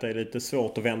tycka att det är lite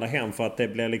svårt att vända hem för att det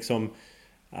blir liksom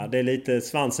det är lite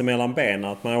svansen mellan benen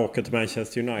att man åker till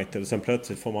Manchester United och sen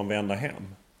plötsligt får man vända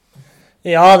hem.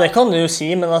 Ja, det kan du ju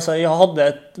säga, men alltså, jag hade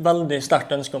ett väldigt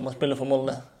starkt önske om att spela för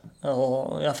Molde.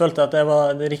 Och jag följde att det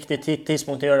var det riktiga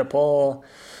tidspunkt att göra det på. Och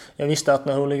jag visste att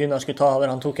när Ole Gunnar skulle ta över,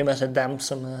 han tog med sig Dems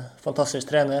som är fantastisk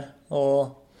tränare.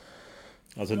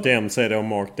 Alltså Dems är då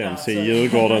Mark Dempsey,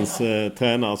 Djurgårdens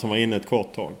tränare som var inne ett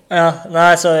kort tag.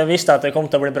 Så jag visste att det kom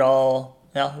att bli bra och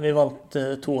vi vann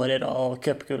 2 år idag och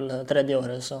cupguld 3:e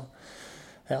året, så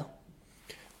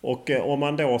Och om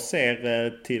man då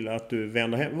ser till att du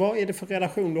vänder hem, vad är det för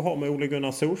relation du har med Ole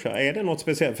Gunnar Solskjaer? Är det något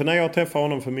speciellt? För när jag träffade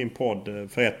honom för min podd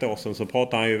för 1 år sedan så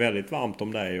pratade han ju väldigt varmt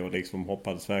om dig och liksom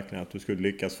hoppades verkligen att du skulle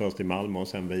lyckas först i Malmö och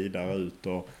sen vidare ut.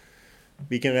 Och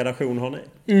vilken relation har ni?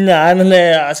 Nej, men det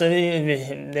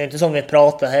är inte som vi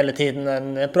pratar hela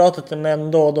tiden. Jag pratat med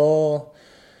honom då och då.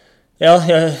 Ja,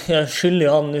 jag skyller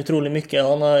han otroligt mycket.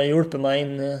 Han har hjälpt mig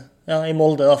in i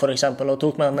Molde då, för exempel, och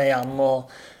tog med mig hem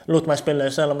och låt mig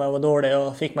spela selv om jag var dålig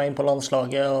och fick mig in på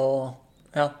landslaget och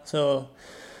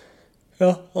och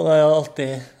jag har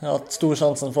alltid haft stor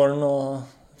chansen för den och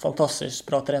fantastiskt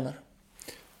bra tränare.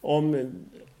 Om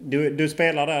du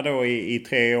spelar där då i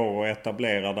 3 år och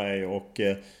etablerar dig och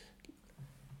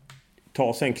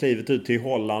tar sen klivet ut till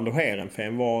Holland och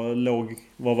Heerenveen,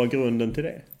 vad var grunden till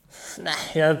det? Nej,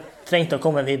 jag tänkte att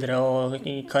komma vidare och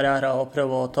i karriären och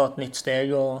pröva att ta ett nytt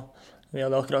steg, och vi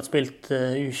hade akkurat spelat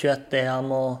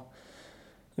U21-EM och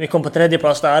vi kom på 3:e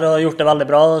plats där och gjort det väldigt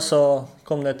bra, och så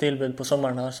kom det ett tillbud på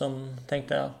sommaren här som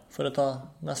tänkte jag, för att ta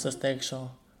nästa steg så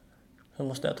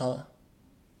måste jag ta det.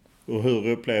 Och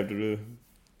hur upplevde du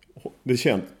Det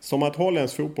känns som att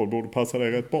holländsk fotboll borde passa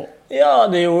dig rätt bra. Ja,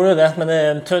 det gjorde det. Men det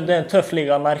är en tuff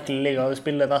liga, en märklig liga. Vi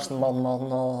spelade nästan man.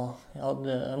 Och jag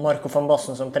hade Marco van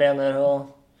Basten som tränare.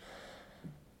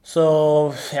 Så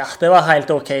ja, det var helt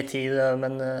okej tid.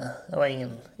 Men det var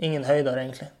ingen höjdare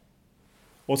egentligen.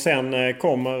 Och sen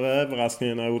kommer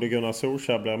överraskningen när Ole Gunnar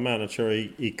Solskjaer blir manager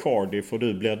i Cardiff och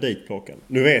du blir ditplockad.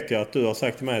 Nu vet jag att du har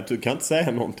sagt till mig att du kan inte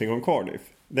säga någonting om Cardiff.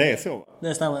 Det är så.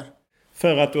 Det stämmer.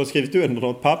 För att du har skrivit under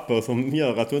något papper som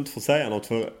gör att du inte får säga något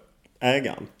för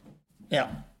ägaren. Ja.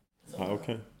 Ja,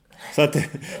 okej. Så att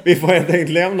vi får helt enkelt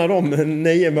lämna de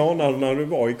 9 månaderna du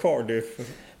var i Cardiff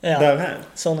därhän.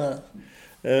 Sån är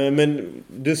det. Men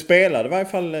du spelade i varje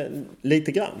fall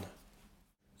lite grann.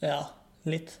 Ja,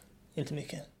 lite. Inte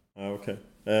mycket. Ja, okej.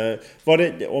 Var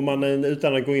det, om man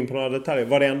utan att gå in på några detaljer,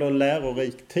 var det ändå en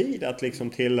lärorik tid att liksom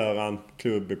tillhöra en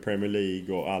klubb i Premier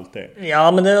League och allt det?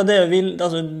 Ja, men det vill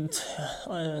alltså,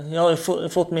 jag har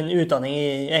fått min utbildning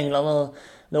i England och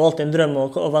det var alltid en dröm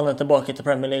att vända tillbaka till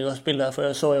Premier League och spela, för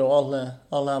jag såg ju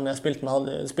alla här jag spelat med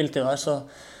hade spelat ju här, så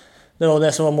det var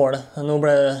det som var målet. Nu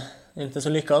blev det inte så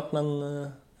lyckat, men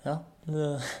ja,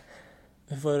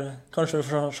 vi får kanske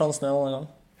få chansen en annan gång.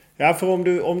 Ja, för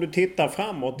om du tittar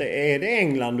framåt, är det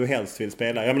England du helst vill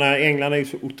spela? Jag menar, England är ju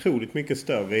så otroligt mycket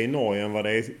större i Norge än vad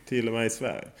det är till och med i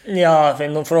Sverige. Ja,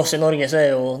 för oss i Norge så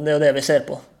är det det vi ser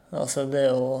på. Alltså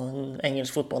det och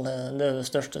engelsk fotboll, det är det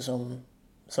största som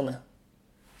är.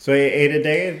 Så är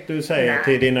det du säger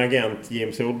till din agent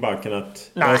Jim Solbacken att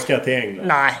jag ska till England?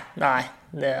 Nej,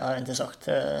 det har jag inte sagt.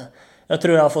 Jag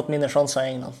tror jag har fått mindre chanser i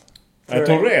England. Jag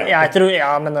tror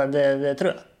det? Men det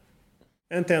tror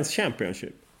jag. Inte ens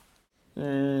Championship?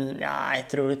 Jag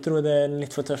tror det är en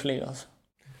lite för tuff liga. Alltså.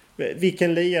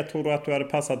 Vilken liga tror du att du hade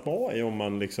passat bra i om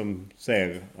man liksom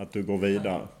ser att du går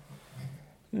vidare?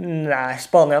 Nej,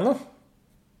 Spanien då?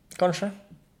 Kanske.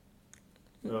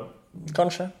 Ja.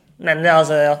 Kanske. Men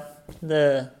alltså, ja.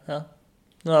 Nu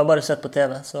har jag bara sett på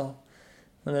TV, så.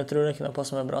 Men jag tror det kan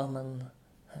passa mig bra, men.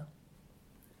 Ja.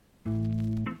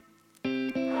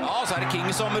 Ja, så är det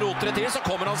King som roter det till, så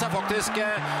kommer han sig faktiskt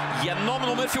genom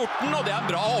nummer 14, och det är en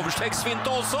bra överstegsfint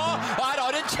också. Och här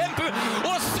har en kämpe,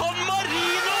 och San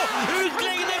Marino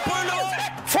utlägger på lov.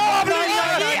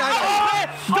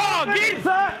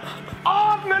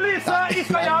 Av med Lise i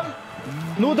Skajam!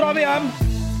 Nu drar vi hem!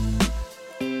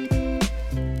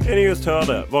 Det ni just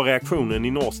hörde var reaktionen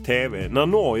i norsk TV när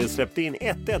Norge släppte in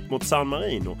 1-1 mot San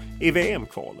Marino i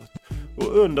VM-kvalet.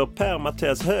 Och under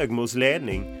Per-Mathias Högmos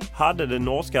ledning hade det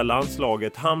norska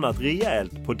landslaget hamnat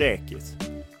rejält på dekis.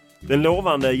 Den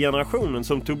lovande generationen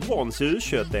som tog brons i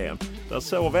U21-EM, där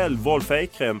såväl Wolf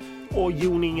Eikrem och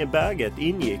Jon Inge Berget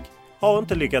ingick, har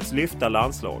inte lyckats lyfta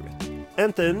landslaget.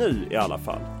 Inte nu i alla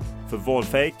fall. För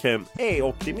Wolf Eikrem är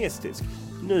optimistisk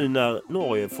nu när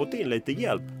Norge fått in lite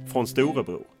hjälp från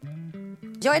storebror.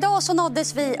 Ja, idag så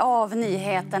nåddes vi av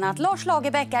nyheten att Lars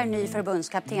Lagerbäck är ny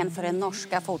förbundskapten för det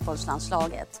norska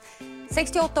fotbollslandslaget.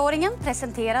 68-åringen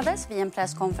presenterades vid en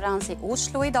presskonferens i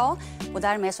Oslo idag, och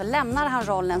därmed så lämnar han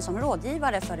rollen som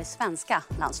rådgivare för det svenska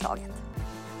landslaget.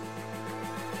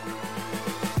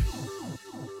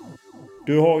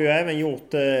 Du har ju även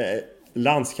gjort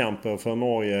landskamper för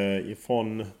Norge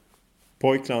från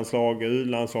pojklandslag,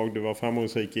 U-landslag. Du var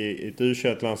framgångsrik i ett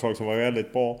U21-landslag som var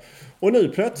väldigt bra. Och nu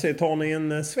plötsligt har ni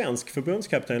en svensk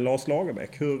förbundskapten, Lars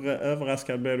Lagerbäck. Hur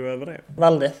överraskad blev du över det?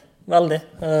 Väldigt.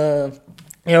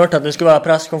 Jag har hört att det skulle vara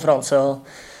presskonferens, och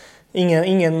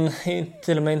ingen,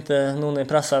 till och med inte någon i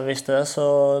pressen visste det.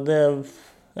 Så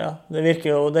det virker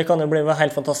ju, och det kan ju bli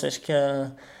helt fantastiskt.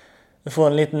 Vi får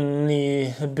en liten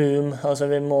ny boom. Alltså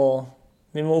vi må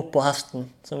upp på hästen,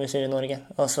 som vi säger i Norge.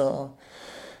 Alltså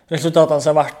resultaten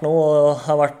som har varit nu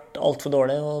har varit allt för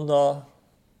dåliga, och då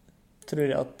tror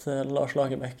jag att Lars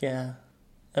Lagerbäck är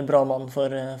en bra man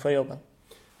för jobben.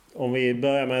 Om vi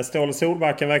börjar med Ståle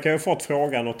Solbacken, verkar ju ha fått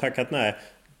frågan och tackat nej.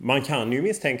 Man kan ju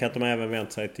misstänka att de även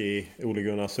vänt sig till Ole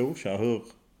Gunnar Solskjaer. Hur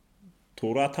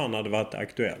tror du att han hade varit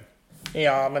aktuell?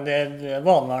 Ja, men det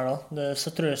var han väl då.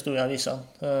 Så tror jag stod jag visade.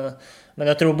 Men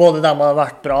jag tror både dem har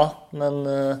varit bra, men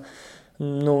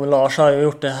nu Lars har ju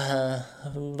gjort det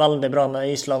väldigt bra med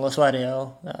Island och Sverige, och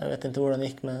jag vet inte hur det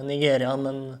gick med Nigeria,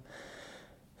 men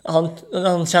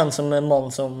han känns som en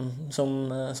man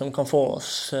som kan få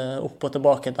oss upp och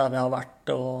tillbaka där vi har varit,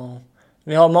 och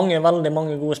vi har väldigt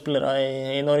många goda spelare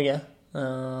i Norge,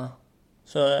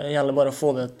 så det gäller bara att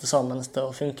få det tillsammans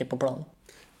att funka på plan.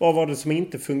 Vad var det som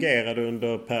inte fungerade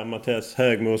under Per-Mathias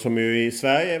Högmo, som ju i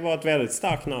Sverige var ett väldigt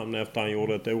starkt namn efter han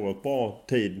gjorde ett oerhört bra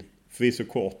tid, förvisso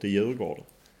kort, i Djurgården?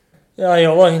 Ja,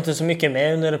 jag var inte så mycket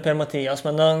med under Per-Mathias,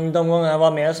 men de gånger jag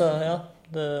var med så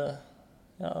det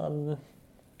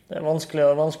Det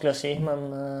är vanskligt att säga,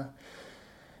 men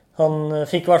han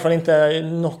fick i alla fall inte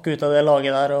nog ut av det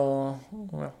laget där och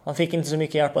han fick inte så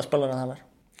mycket hjälp av spelarna heller.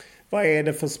 Vad är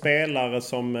det för spelare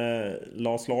som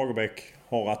Lars Lagerbäck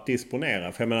har att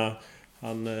disponera? För jag menar,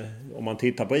 om man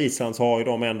tittar på Island så har ju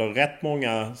de ändå rätt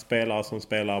många spelare som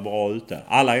spelar bra ute.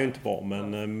 Alla är ju inte bra,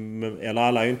 eller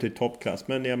alla är ju inte i toppklass.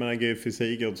 Men jag menar Gylfi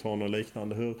Sigurdsson och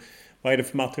liknande. Vad är det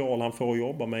för material han får att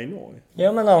jobba med i Norge?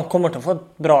 Ja, men han kommer att få ett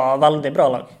väldigt bra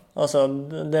lag. Alltså,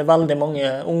 det är väldigt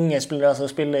många unga spelare som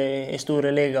spelar i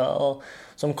stora liga och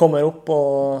som kommer upp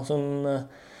och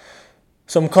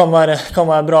som kan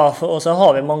vara bra. Och så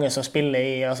har vi många som spelar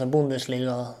i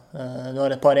Bundesliga. Du har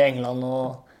ett par i England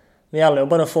och det gäller ju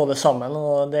bara att få det samman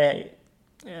och det är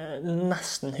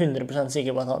nästan 100%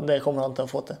 säker på att det kommer han till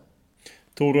att få till.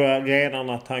 Tror du redan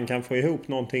att han kan få ihop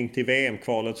någonting till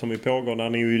VM-kvalet som vi pågår? Där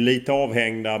ni är ju lite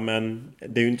avhängda, men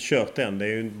det är ju inte kört än. Det är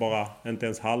ju bara inte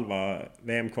ens halva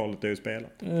VM-kvalet är ju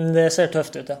spelat. Det ser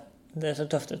tufft ut, ja. Det ser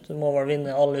tufft ut. Du må väl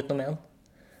vinna alla utom en.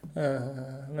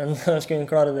 Men skulle han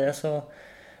klara det så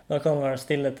då kan han vara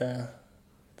stilla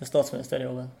till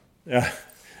statsministerjobben. Ja,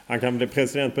 han kan bli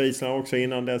president på Island också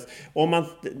innan dess. Om man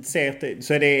ser till,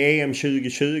 så är det EM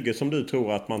 2020 som du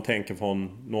tror att man tänker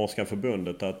från norska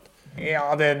förbundet att...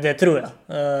 Ja, det tror jag.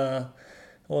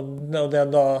 Och det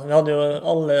då, vi hade ju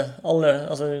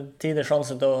alla tider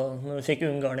chanser då när vi fick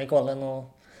Ungarn i kvalen och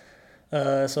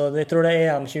så jag tror det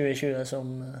är EM 2020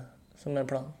 som är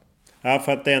planen. Ja,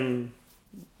 för att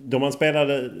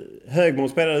Högmo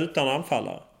spelade utan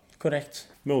anfallare. Korrekt.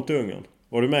 Mot Ungern.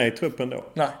 Var du med i truppen då?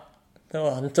 Nej. Det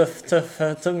var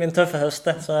en min tuffa höst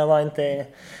så jag var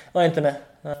inte med.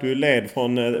 Du är led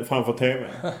framför TV.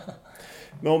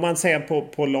 Men om man ser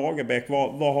på Lagerbäck,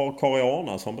 vad har Kari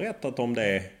Arnason berättat om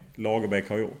det Lagerbäck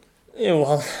har gjort? Jo,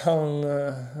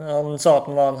 han sa att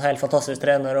han var en helt fantastisk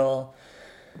tränare och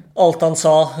allt han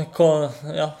sa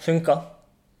funkar.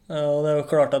 Och det är ju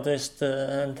klart att hvis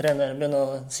en tränare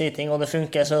börjar säga ting och det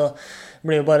funkar så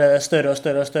blir det bara större och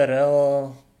större och större och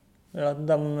ja,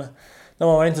 de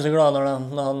var väl inte så glada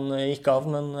när han gick av,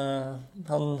 men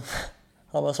han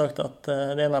har sagt att det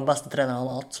är den bästa tränaren han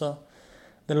har haft, så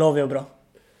det lovar ju bra.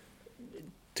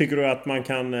 Tycker du att man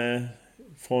kan,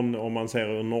 från om man ser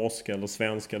ur norsk eller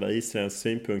svensk eller isländsk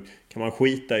synpunkt, kan man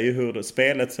skita i hur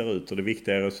spelet ser ut och det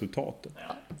viktiga är resultatet?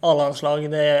 Ja. Alla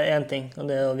anslag, det är en ting och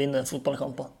det är att vinna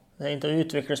fotbollskamper. Det är inte att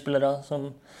utveckla spelare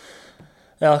som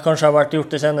kanske har varit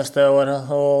gjort de senaste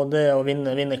åren, och det är att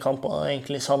vinna kamper.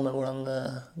 Egentligen samma hur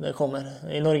det kommer.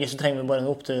 I Norge så tränger vi bara en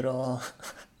upptur och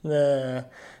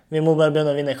vi måste bara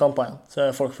börja vinna kamper igen, så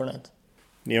är folk förnöjd.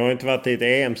 Ni har inte varit i ett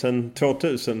EM sedan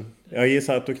 2000. Jag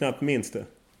gissar att du knappt minns det.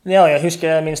 Ja,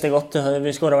 jag minns det gott.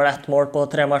 Vi skorade väl 1 mål på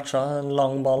 3 matcher. En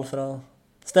lång boll från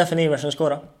Steffen Iversen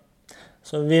skorade.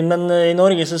 Men i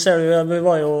Norge så ser du, vi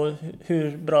var ju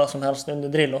hur bra som helst under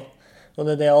Drillo. Och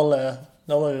det är det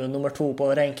då var ju nummer 2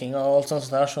 på ranking och allt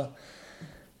sånt där, så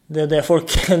det är det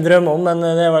folk drömmer om, men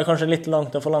det var kanske lite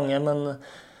långt att förlänga, men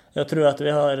jag tror att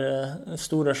vi har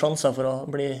stora chanser för att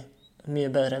bli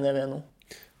mycket bättre än det vi är nu.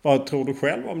 Vad tror du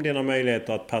själv om dina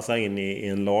möjligheter att passa in i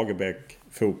en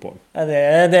Lagerbäck-fotboll? Ja,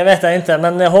 det vet jag inte,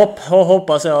 men jag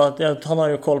hoppas att han har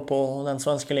ju koll på den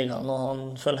svenska ligan och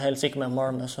han följer helt säkert med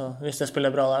Malmö, så hvis det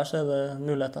spelar bra där så är det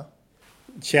möjligheter.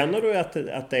 Känner du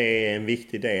att det är en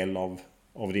viktig del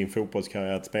av din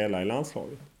fotbollskarriär att spela i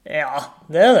landslaget? Ja,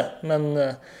 det är det, men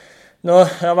nu har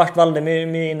jag varit väldigt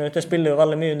mycket inne ute. Jag spelar ju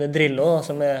väldigt mycket under Drillo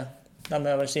som är,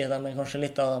 jag vill säga, de är kanske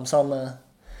lite av de samma.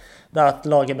 Det är att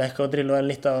Lagerbäck och Drillo är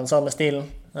lite av den samma stilen.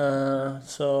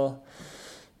 Så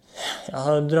jag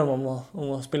har en dröm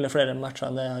om att spela fler matcher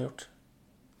än det jag har gjort.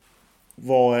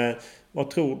 Vad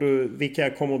tror du, vilka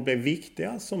kommer att bli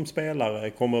viktiga som spelare?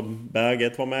 Kommer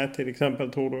Berget vara med till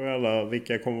exempel, tror du? Eller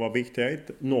vilka kommer att vara viktiga i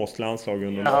ett norskt landslag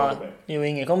under Lagerbäck? Jo,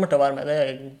 ingen kommer att vara med, det är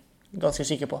jag ganska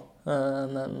säker på.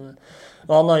 Men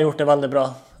han har gjort det väldigt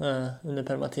bra under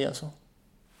Per-Mathias.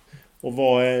 Och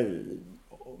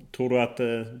tror du att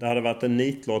det hade varit en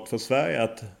nitlott för Sverige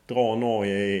att dra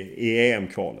Norge i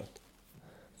EM-kvalet?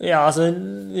 Ja, alltså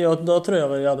då tror jag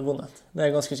vi hade vunnit. Det är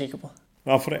jag ganska säker på.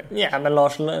 Varför det? Ja, men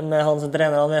Lars, med hans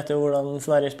tränare, han vet ju hur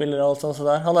Sverige spelar och allt sånt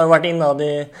där. Han har ju varit innan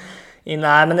i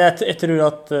nej, men jag tror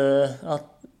att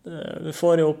vi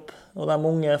får ihop och där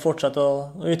många fortsätter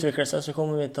att utveckla sig, så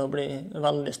kommer vi att bli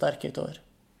väldigt starka utöver.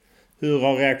 Hur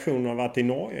har reaktionerna varit i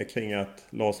Norge kring att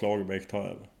Lars Lagerbäck tar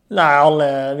över? Nej,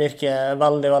 alla verkar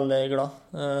väldigt, väldigt glad.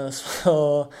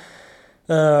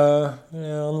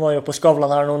 Han var ju på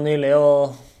Skavlan här någon nylig och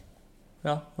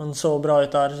ja, han såg bra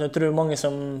ut där. Så jag tror många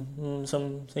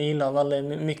som gillar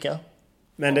väldigt mycket.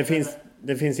 Men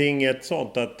Det finns inget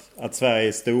sånt att Sverige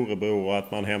är storebror och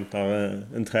att man hämtar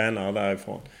en tränare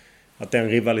därifrån. Att den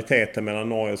rivaliteten mellan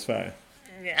Norge och Sverige.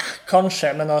 Ja,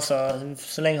 kanske, men alltså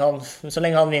så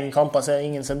länge han vinner kampen så är det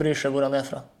ingen som bryr sig var han är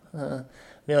från.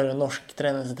 Vi har ju en norsk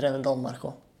tränare som tränar Danmark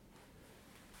också.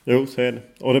 Jo, så är det.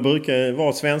 Och det brukar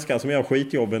vara svenskar som gör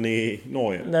skitjobben i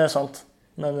Norge. Det är sant.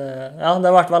 Men ja, det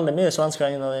har varit väldigt mycket svenskar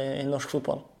innan i norsk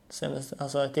fotboll. Senast,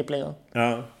 alltså i tippligan.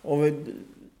 Ja, och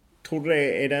tror du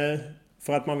är det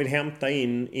för att man vill hämta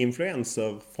in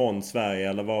influenser från Sverige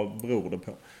eller vad beror det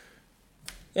på?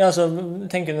 Ja, alltså,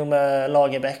 tänker du med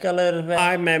Lagerbäck eller?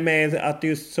 Nej, med att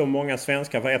just så många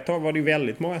svenskar. För ett tag var det ju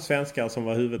väldigt många svenskar som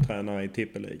var huvudtränare i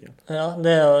tippeligan. Ja,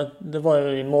 det var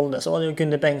ju i Molde så var det ju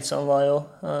Gunde Bengtsson var ju.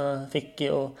 Fick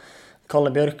ju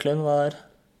Kalle Björklund var.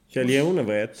 Kjell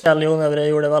Jonevret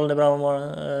gjorde väldigt bra mål.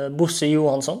 Bosse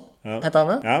Johansson, hette han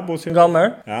det? Ja, Bosse. Gammal.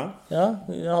 Ja,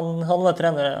 han var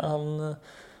tränare.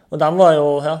 Och de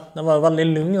var ju väldigt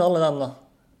lugna alla dem då.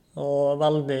 Och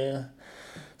väldigt...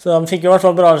 Så de fick i alla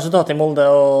fall bra resultat i Molde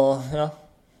och ja,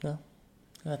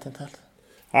 jag vet inte helt.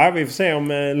 Ja, vi får se om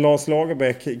Lars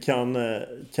Lagerbäck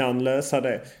kan lösa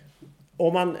det.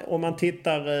 Om man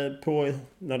tittar på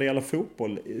när det gäller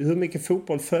fotboll, hur mycket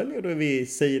fotboll följer du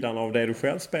vid sidan av det du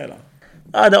själv spelar?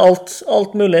 Ja, det är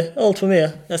allt möjligt, allt för mig.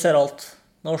 Jag ser allt.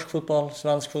 Norsk fotboll,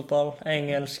 svensk fotboll,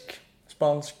 engelsk,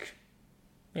 spansk,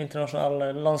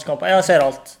 internationella landskamper. Jag ser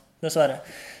allt, dessvärre.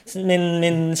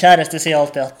 Min käraste säger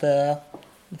alltid att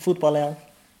fotboll är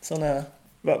sån är det.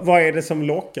 Vad är det som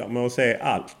lockar med att se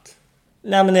allt?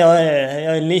 Nej, men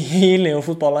jag gillar ju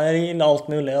fotboll. Jag gillar allt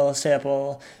möjligt. Jag ser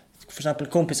på för exempel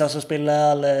kompisar som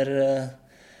spelar eller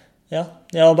ja,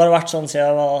 jag har bara varit sån så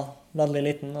jag var väldigt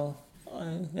liten och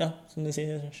ja, som ni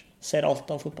ser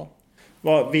allt av fotboll.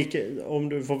 Om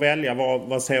du får välja,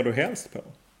 vad ser du helst på?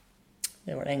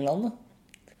 Det var England då.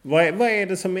 Vad är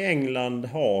det som England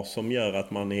har som gör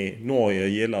att man i Norge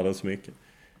gillar det så mycket?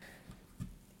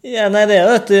 Ja, nej, det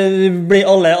är att det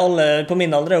blir alla på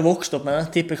min ålder har vuxit upp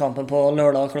med tippekampen på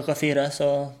lördag klockan 4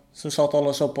 så satt alla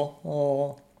och så på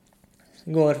och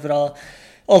går från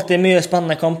alltid mycket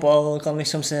spännande kamper och kan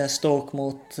liksom se Stoke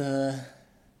mot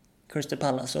Crystal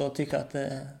Palace och tycka att det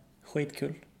är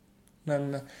skitkul.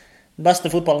 Men bästa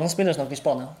fotbollen spelas nog i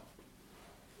Spanien.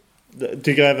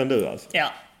 Tycker även du alltså? Ja,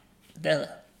 det är det.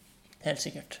 Helt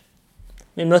säkert.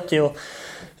 Vi mötte ju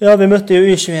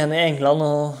U21 i England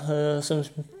och som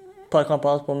ett par kamper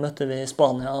allt på mötte vi i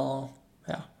Spanien och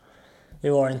ja, vi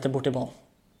var inte bort i boll.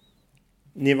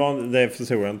 Det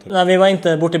förstod jag inte. Nej, vi var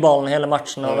inte bort i bollen hela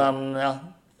matchen och de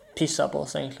pissade på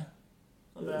oss egentligen.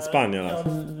 Spanien alltså?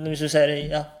 Ja, nu så säger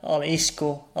det, alla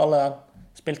Isco, alla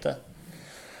spilte.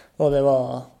 Och det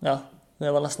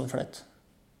var nästan flätt.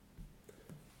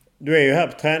 Du är ju här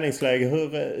på träningsläge.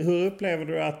 Hur upplever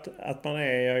du att man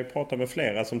är? Jag har ju pratat med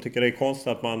flera som tycker det är konstigt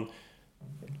att man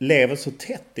lever så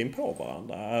tätt in på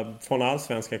varandra. Från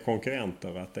allsvenska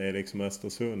konkurrenter. Att det är liksom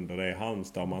Östersund och det är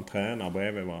Halmstad och man tränar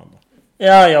bredvid varandra.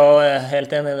 Ja, jag är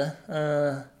helt enig i det.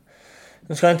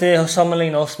 Nu ska inte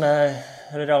sammanligna oss med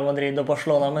Real Madrid och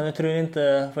Barcelona. Men jag tror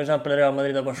inte för exempel Real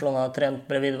Madrid och Barcelona har tränat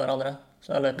bredvid varandra.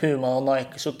 Eller Puma och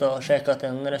Nike suttit och käkat i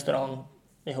en restaurang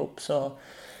ihop. Så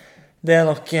det är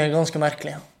nog ganska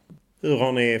märkligt. Hur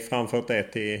har ni framfört det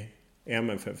till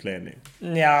MFF-ledning?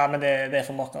 Ja, men det är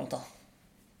för makant då.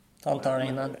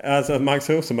 Antagligen. Alltså Max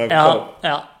Rosenberg?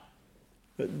 Ja.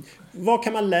 Vad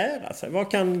kan man lära sig?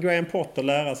 Vad kan Graham Potter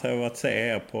lära sig av att se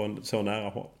er på så nära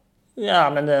håll? Ja,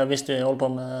 men det visste vi håller på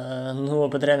med nu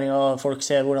på träning och folk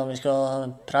ser hur vi ska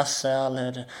pressa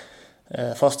eller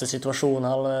fasta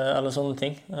situationer eller sådana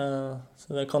ting.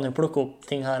 Så det kan ju plocka upp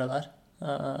ting här och där.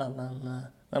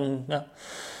 Men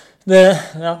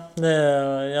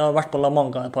jag har varit på La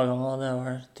Manga ett par gånger och det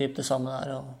var typ detsamma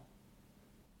där. Och...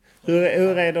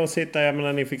 Hur är det att sitta, jag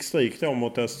menar ni fick stryk då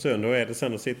mot Östersund, hur är det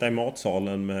sen att sitta i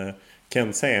matsalen med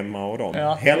Ken Sema och dem?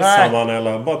 Ja, hälsar man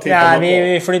eller bara tittar man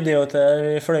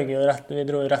på? Vi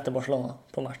drog ju rätt till Barcelona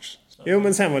på match. Så. Jo,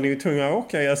 men sen var ni ju tvungna att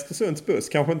åka i Östersunds buss,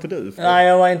 kanske inte du? Nej,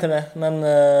 jag var inte med, men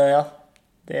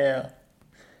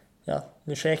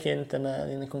du käkar inte med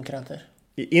dina konkurrenter.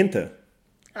 Inte?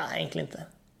 Nej, egentligen inte.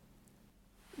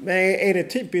 Men är det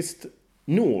typiskt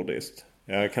nordiskt?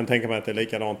 Jag kan tänka mig att det är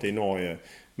likadant i Norge.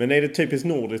 Men är det typiskt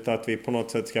nordiskt att vi på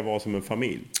något sätt ska vara som en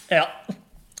familj? Ja,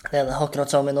 det är det akkurat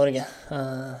som i Norge.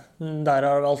 Där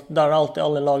har alltid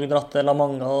alla lag dratt La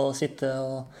Manga och sitter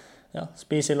och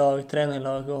spisa i lag, träna i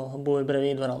lag och bo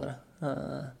bredvid varandra.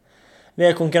 Vi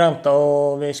är konkurrenter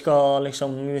och vi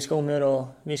ska omgöra och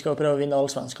vi ska pröva att vinna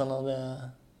allsvenskan och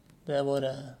det är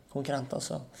våra konkurrenter.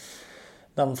 Så.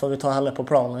 dem får vi ta heller på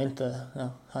plan och inte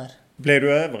här. Blev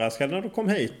du överraskad när du kom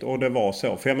hit och det var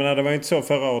så? För jag menar, det var inte så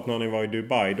förra året när ni var i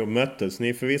Dubai. Då möttes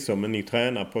ni förvisso, men ni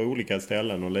tränar på olika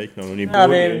ställen och liknande. Och ni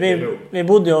vi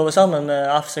bodde ju samman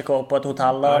med FCK på ett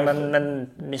hotell där, men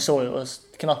vi såg ju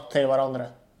knappt till varandra.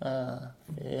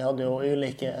 Vi hade ju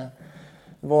olika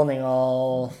våningar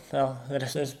och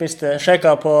spiste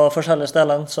checkar på forskjellige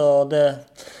ställen, så det...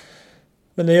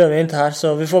 Men det gör vi inte här,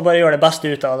 så vi får bara göra det bästa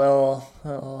ut av det och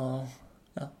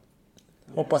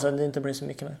hoppas att det inte blir så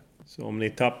mycket mer. Så om ni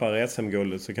tappar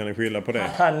SM-guldet så kan ni skylla på det?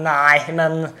 Nej,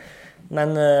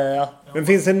 men ja. Men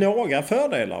finns det några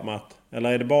fördelar, Matt?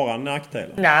 Eller är det bara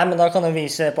nackdelar? Nej, men då kan vi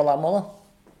se på dem då.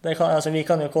 Vi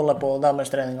kan ju kolla på deras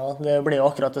träningar. Det blir ju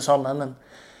akkurat det samma,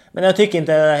 men jag tycker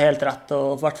inte det är helt rätt,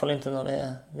 och i vart fall inte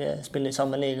när vi spelar i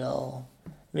samma liga, och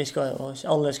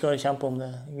alla ska ju kämpa om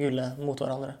det guldet mot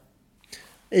varandra.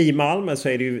 I Malmö så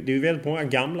är det ju väldigt många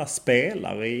gamla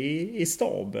spelare i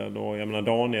staben. Och jag menar,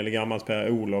 Daniel är gammal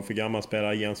spelare, Olof är gammal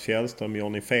spelare, Jens Fjällström,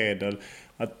 Johnny Fedel.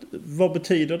 Vad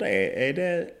betyder det? Är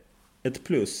det ett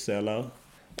plus eller?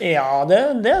 Ja, det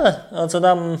är det. Alltså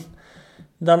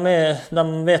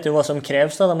de vet ju vad som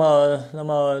krävs. De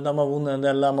har vunnit en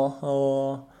del,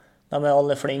 och de är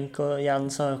alla flinka, och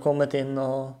Jens har kommit in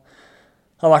och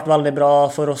har varit väldigt bra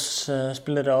för oss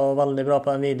spelare och väldigt bra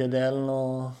på den videodelen.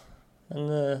 Men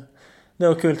det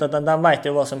är kul att de vet ju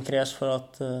vad som krävs för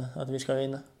att vi ska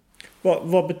vinna.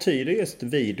 Vad betyder just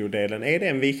videodelen? Är det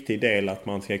en viktig del att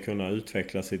man ska kunna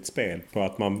utveckla sitt spel på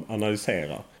att man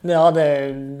analyserar? Ja,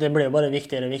 det blir bara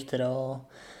viktigare och viktigare.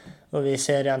 Och vi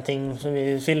ser en ting som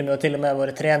vi filmar till och med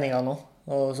våra träningar nu.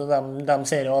 Och så de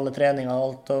ser ju alla träningar och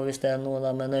allt. Och hvis det är något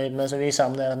de är nöjd med så visar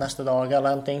de det nästa dag eller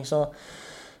någonting. Så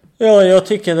ja, jag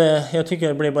tycker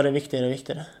det blir bara viktigare och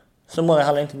viktigare. Så må det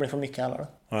heller inte bli för mycket heller då.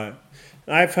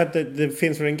 Nej, för att det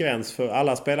finns väl en gräns för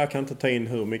alla spelare kan inte ta in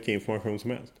hur mycket information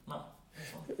som helst.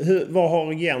 Vad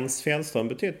har Jens Fjällström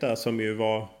betytt där, som ju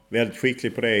var väldigt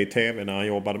skicklig på det i tv när han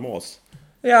jobbade med oss?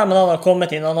 Ja, men han har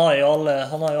kommit in, han har ju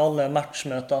alla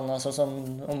matchmöten, alltså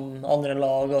som om andra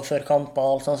lag och för kamper och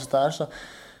allt sånt där, så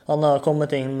han har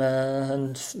kommit in med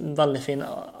en väldigt fin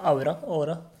aura.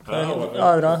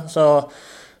 Så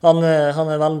han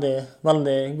är väldigt,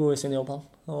 väldigt god i sin jobb,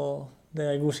 och det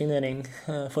är en god signering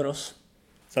för oss.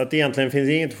 Så att egentligen finns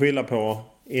inget att skylla på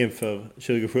inför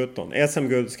 2017.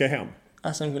 SM-guld ska hem.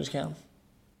 SM-guld ska hem.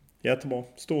 Jättebra.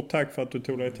 Stort tack för att du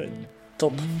tog dig tid.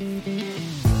 Topp.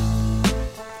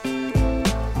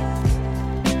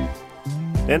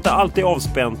 Det är inte alltid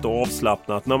avspänt och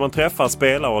avslappnat när man träffar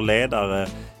spelare och ledare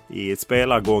i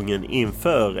spelargången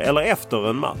inför eller efter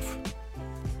en match.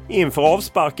 Inför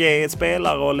avspark är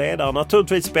spelare och ledare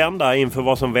naturligtvis spända inför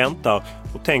vad som väntar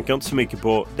och tänker inte så mycket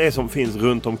på det som finns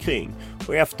runt omkring.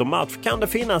 Och efter match kan det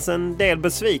finnas en del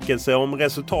besvikelse om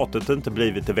resultatet inte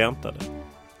blivit det väntade.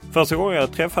 Första gången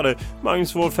jag träffade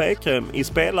Magnus Wolf Ekrem i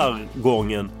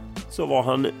spelargången så var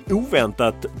han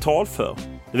oväntat talför.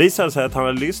 Det visade sig att han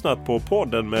hade lyssnat på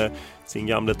podden med sin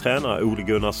gamla tränare Ole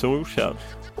Gunnar Solskjær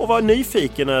och var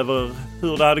nyfiken över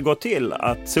hur det hade gått till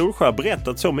att Solskjær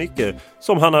berättat så mycket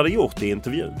som han hade gjort i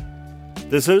intervjun.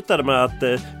 Det slutade med att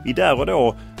vi där och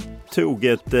då tog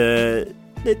ett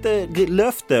lite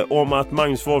löfte om att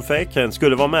Magnus Wolf Ekrem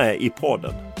skulle vara med i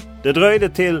podden. Det dröjde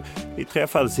till vi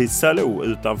träffades i Salou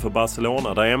utanför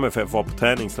Barcelona där MFF var på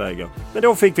träningsläger. Men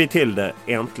då fick vi till det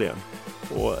äntligen.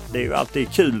 Och det är ju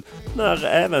alltid kul när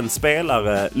även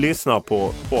spelare lyssnar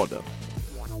på podden.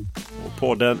 Och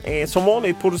podden är som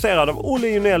vanligt producerad av Olle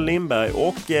Junell Lindberg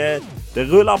och det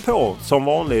rullar på som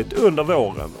vanligt under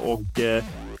våren. Och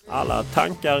alla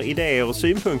tankar, idéer och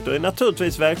synpunkter är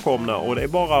naturligtvis välkomna och det är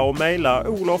bara att mejla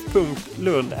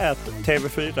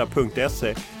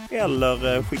olof.lund@tv4.se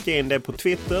eller skicka in det på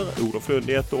Twitter, Olof Lund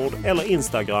i ett ord, eller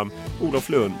Instagram, Olof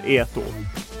Lund i ett ord.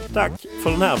 Tack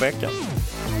för den här veckan.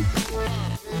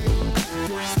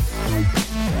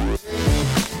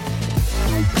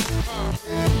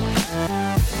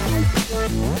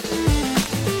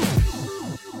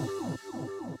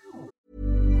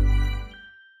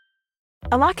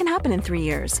 A lot can happen in 3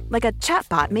 years, like a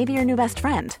chatbot may be your new best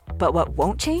friend. But what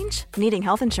won't change? Needing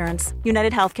health insurance.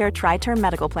 United Healthcare Tri-Term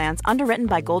Medical Plans, underwritten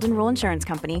by Golden Rule Insurance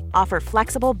Company, offer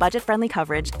flexible, budget-friendly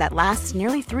coverage that lasts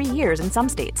nearly 3 years in some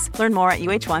states. Learn more at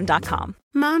uh1.com.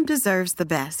 Mom deserves the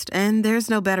best, and there's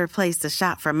no better place to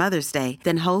shop for Mother's Day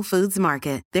than Whole Foods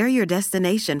Market. They're your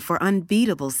destination for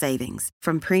unbeatable savings,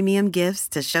 from premium gifts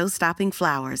to show-stopping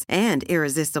flowers and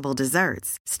irresistible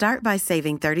desserts. Start by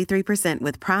saving 33%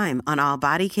 with Prime on all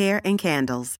body care and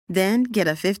candles. Then get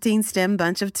a 15-stem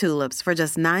bunch of tulips for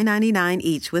just $9.99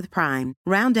 each with Prime.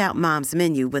 Round out Mom's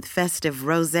menu with festive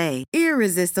rosé,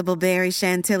 irresistible berry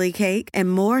chantilly cake,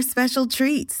 and more special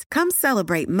treats. Come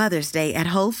celebrate Mother's Day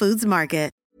at Whole Foods Market.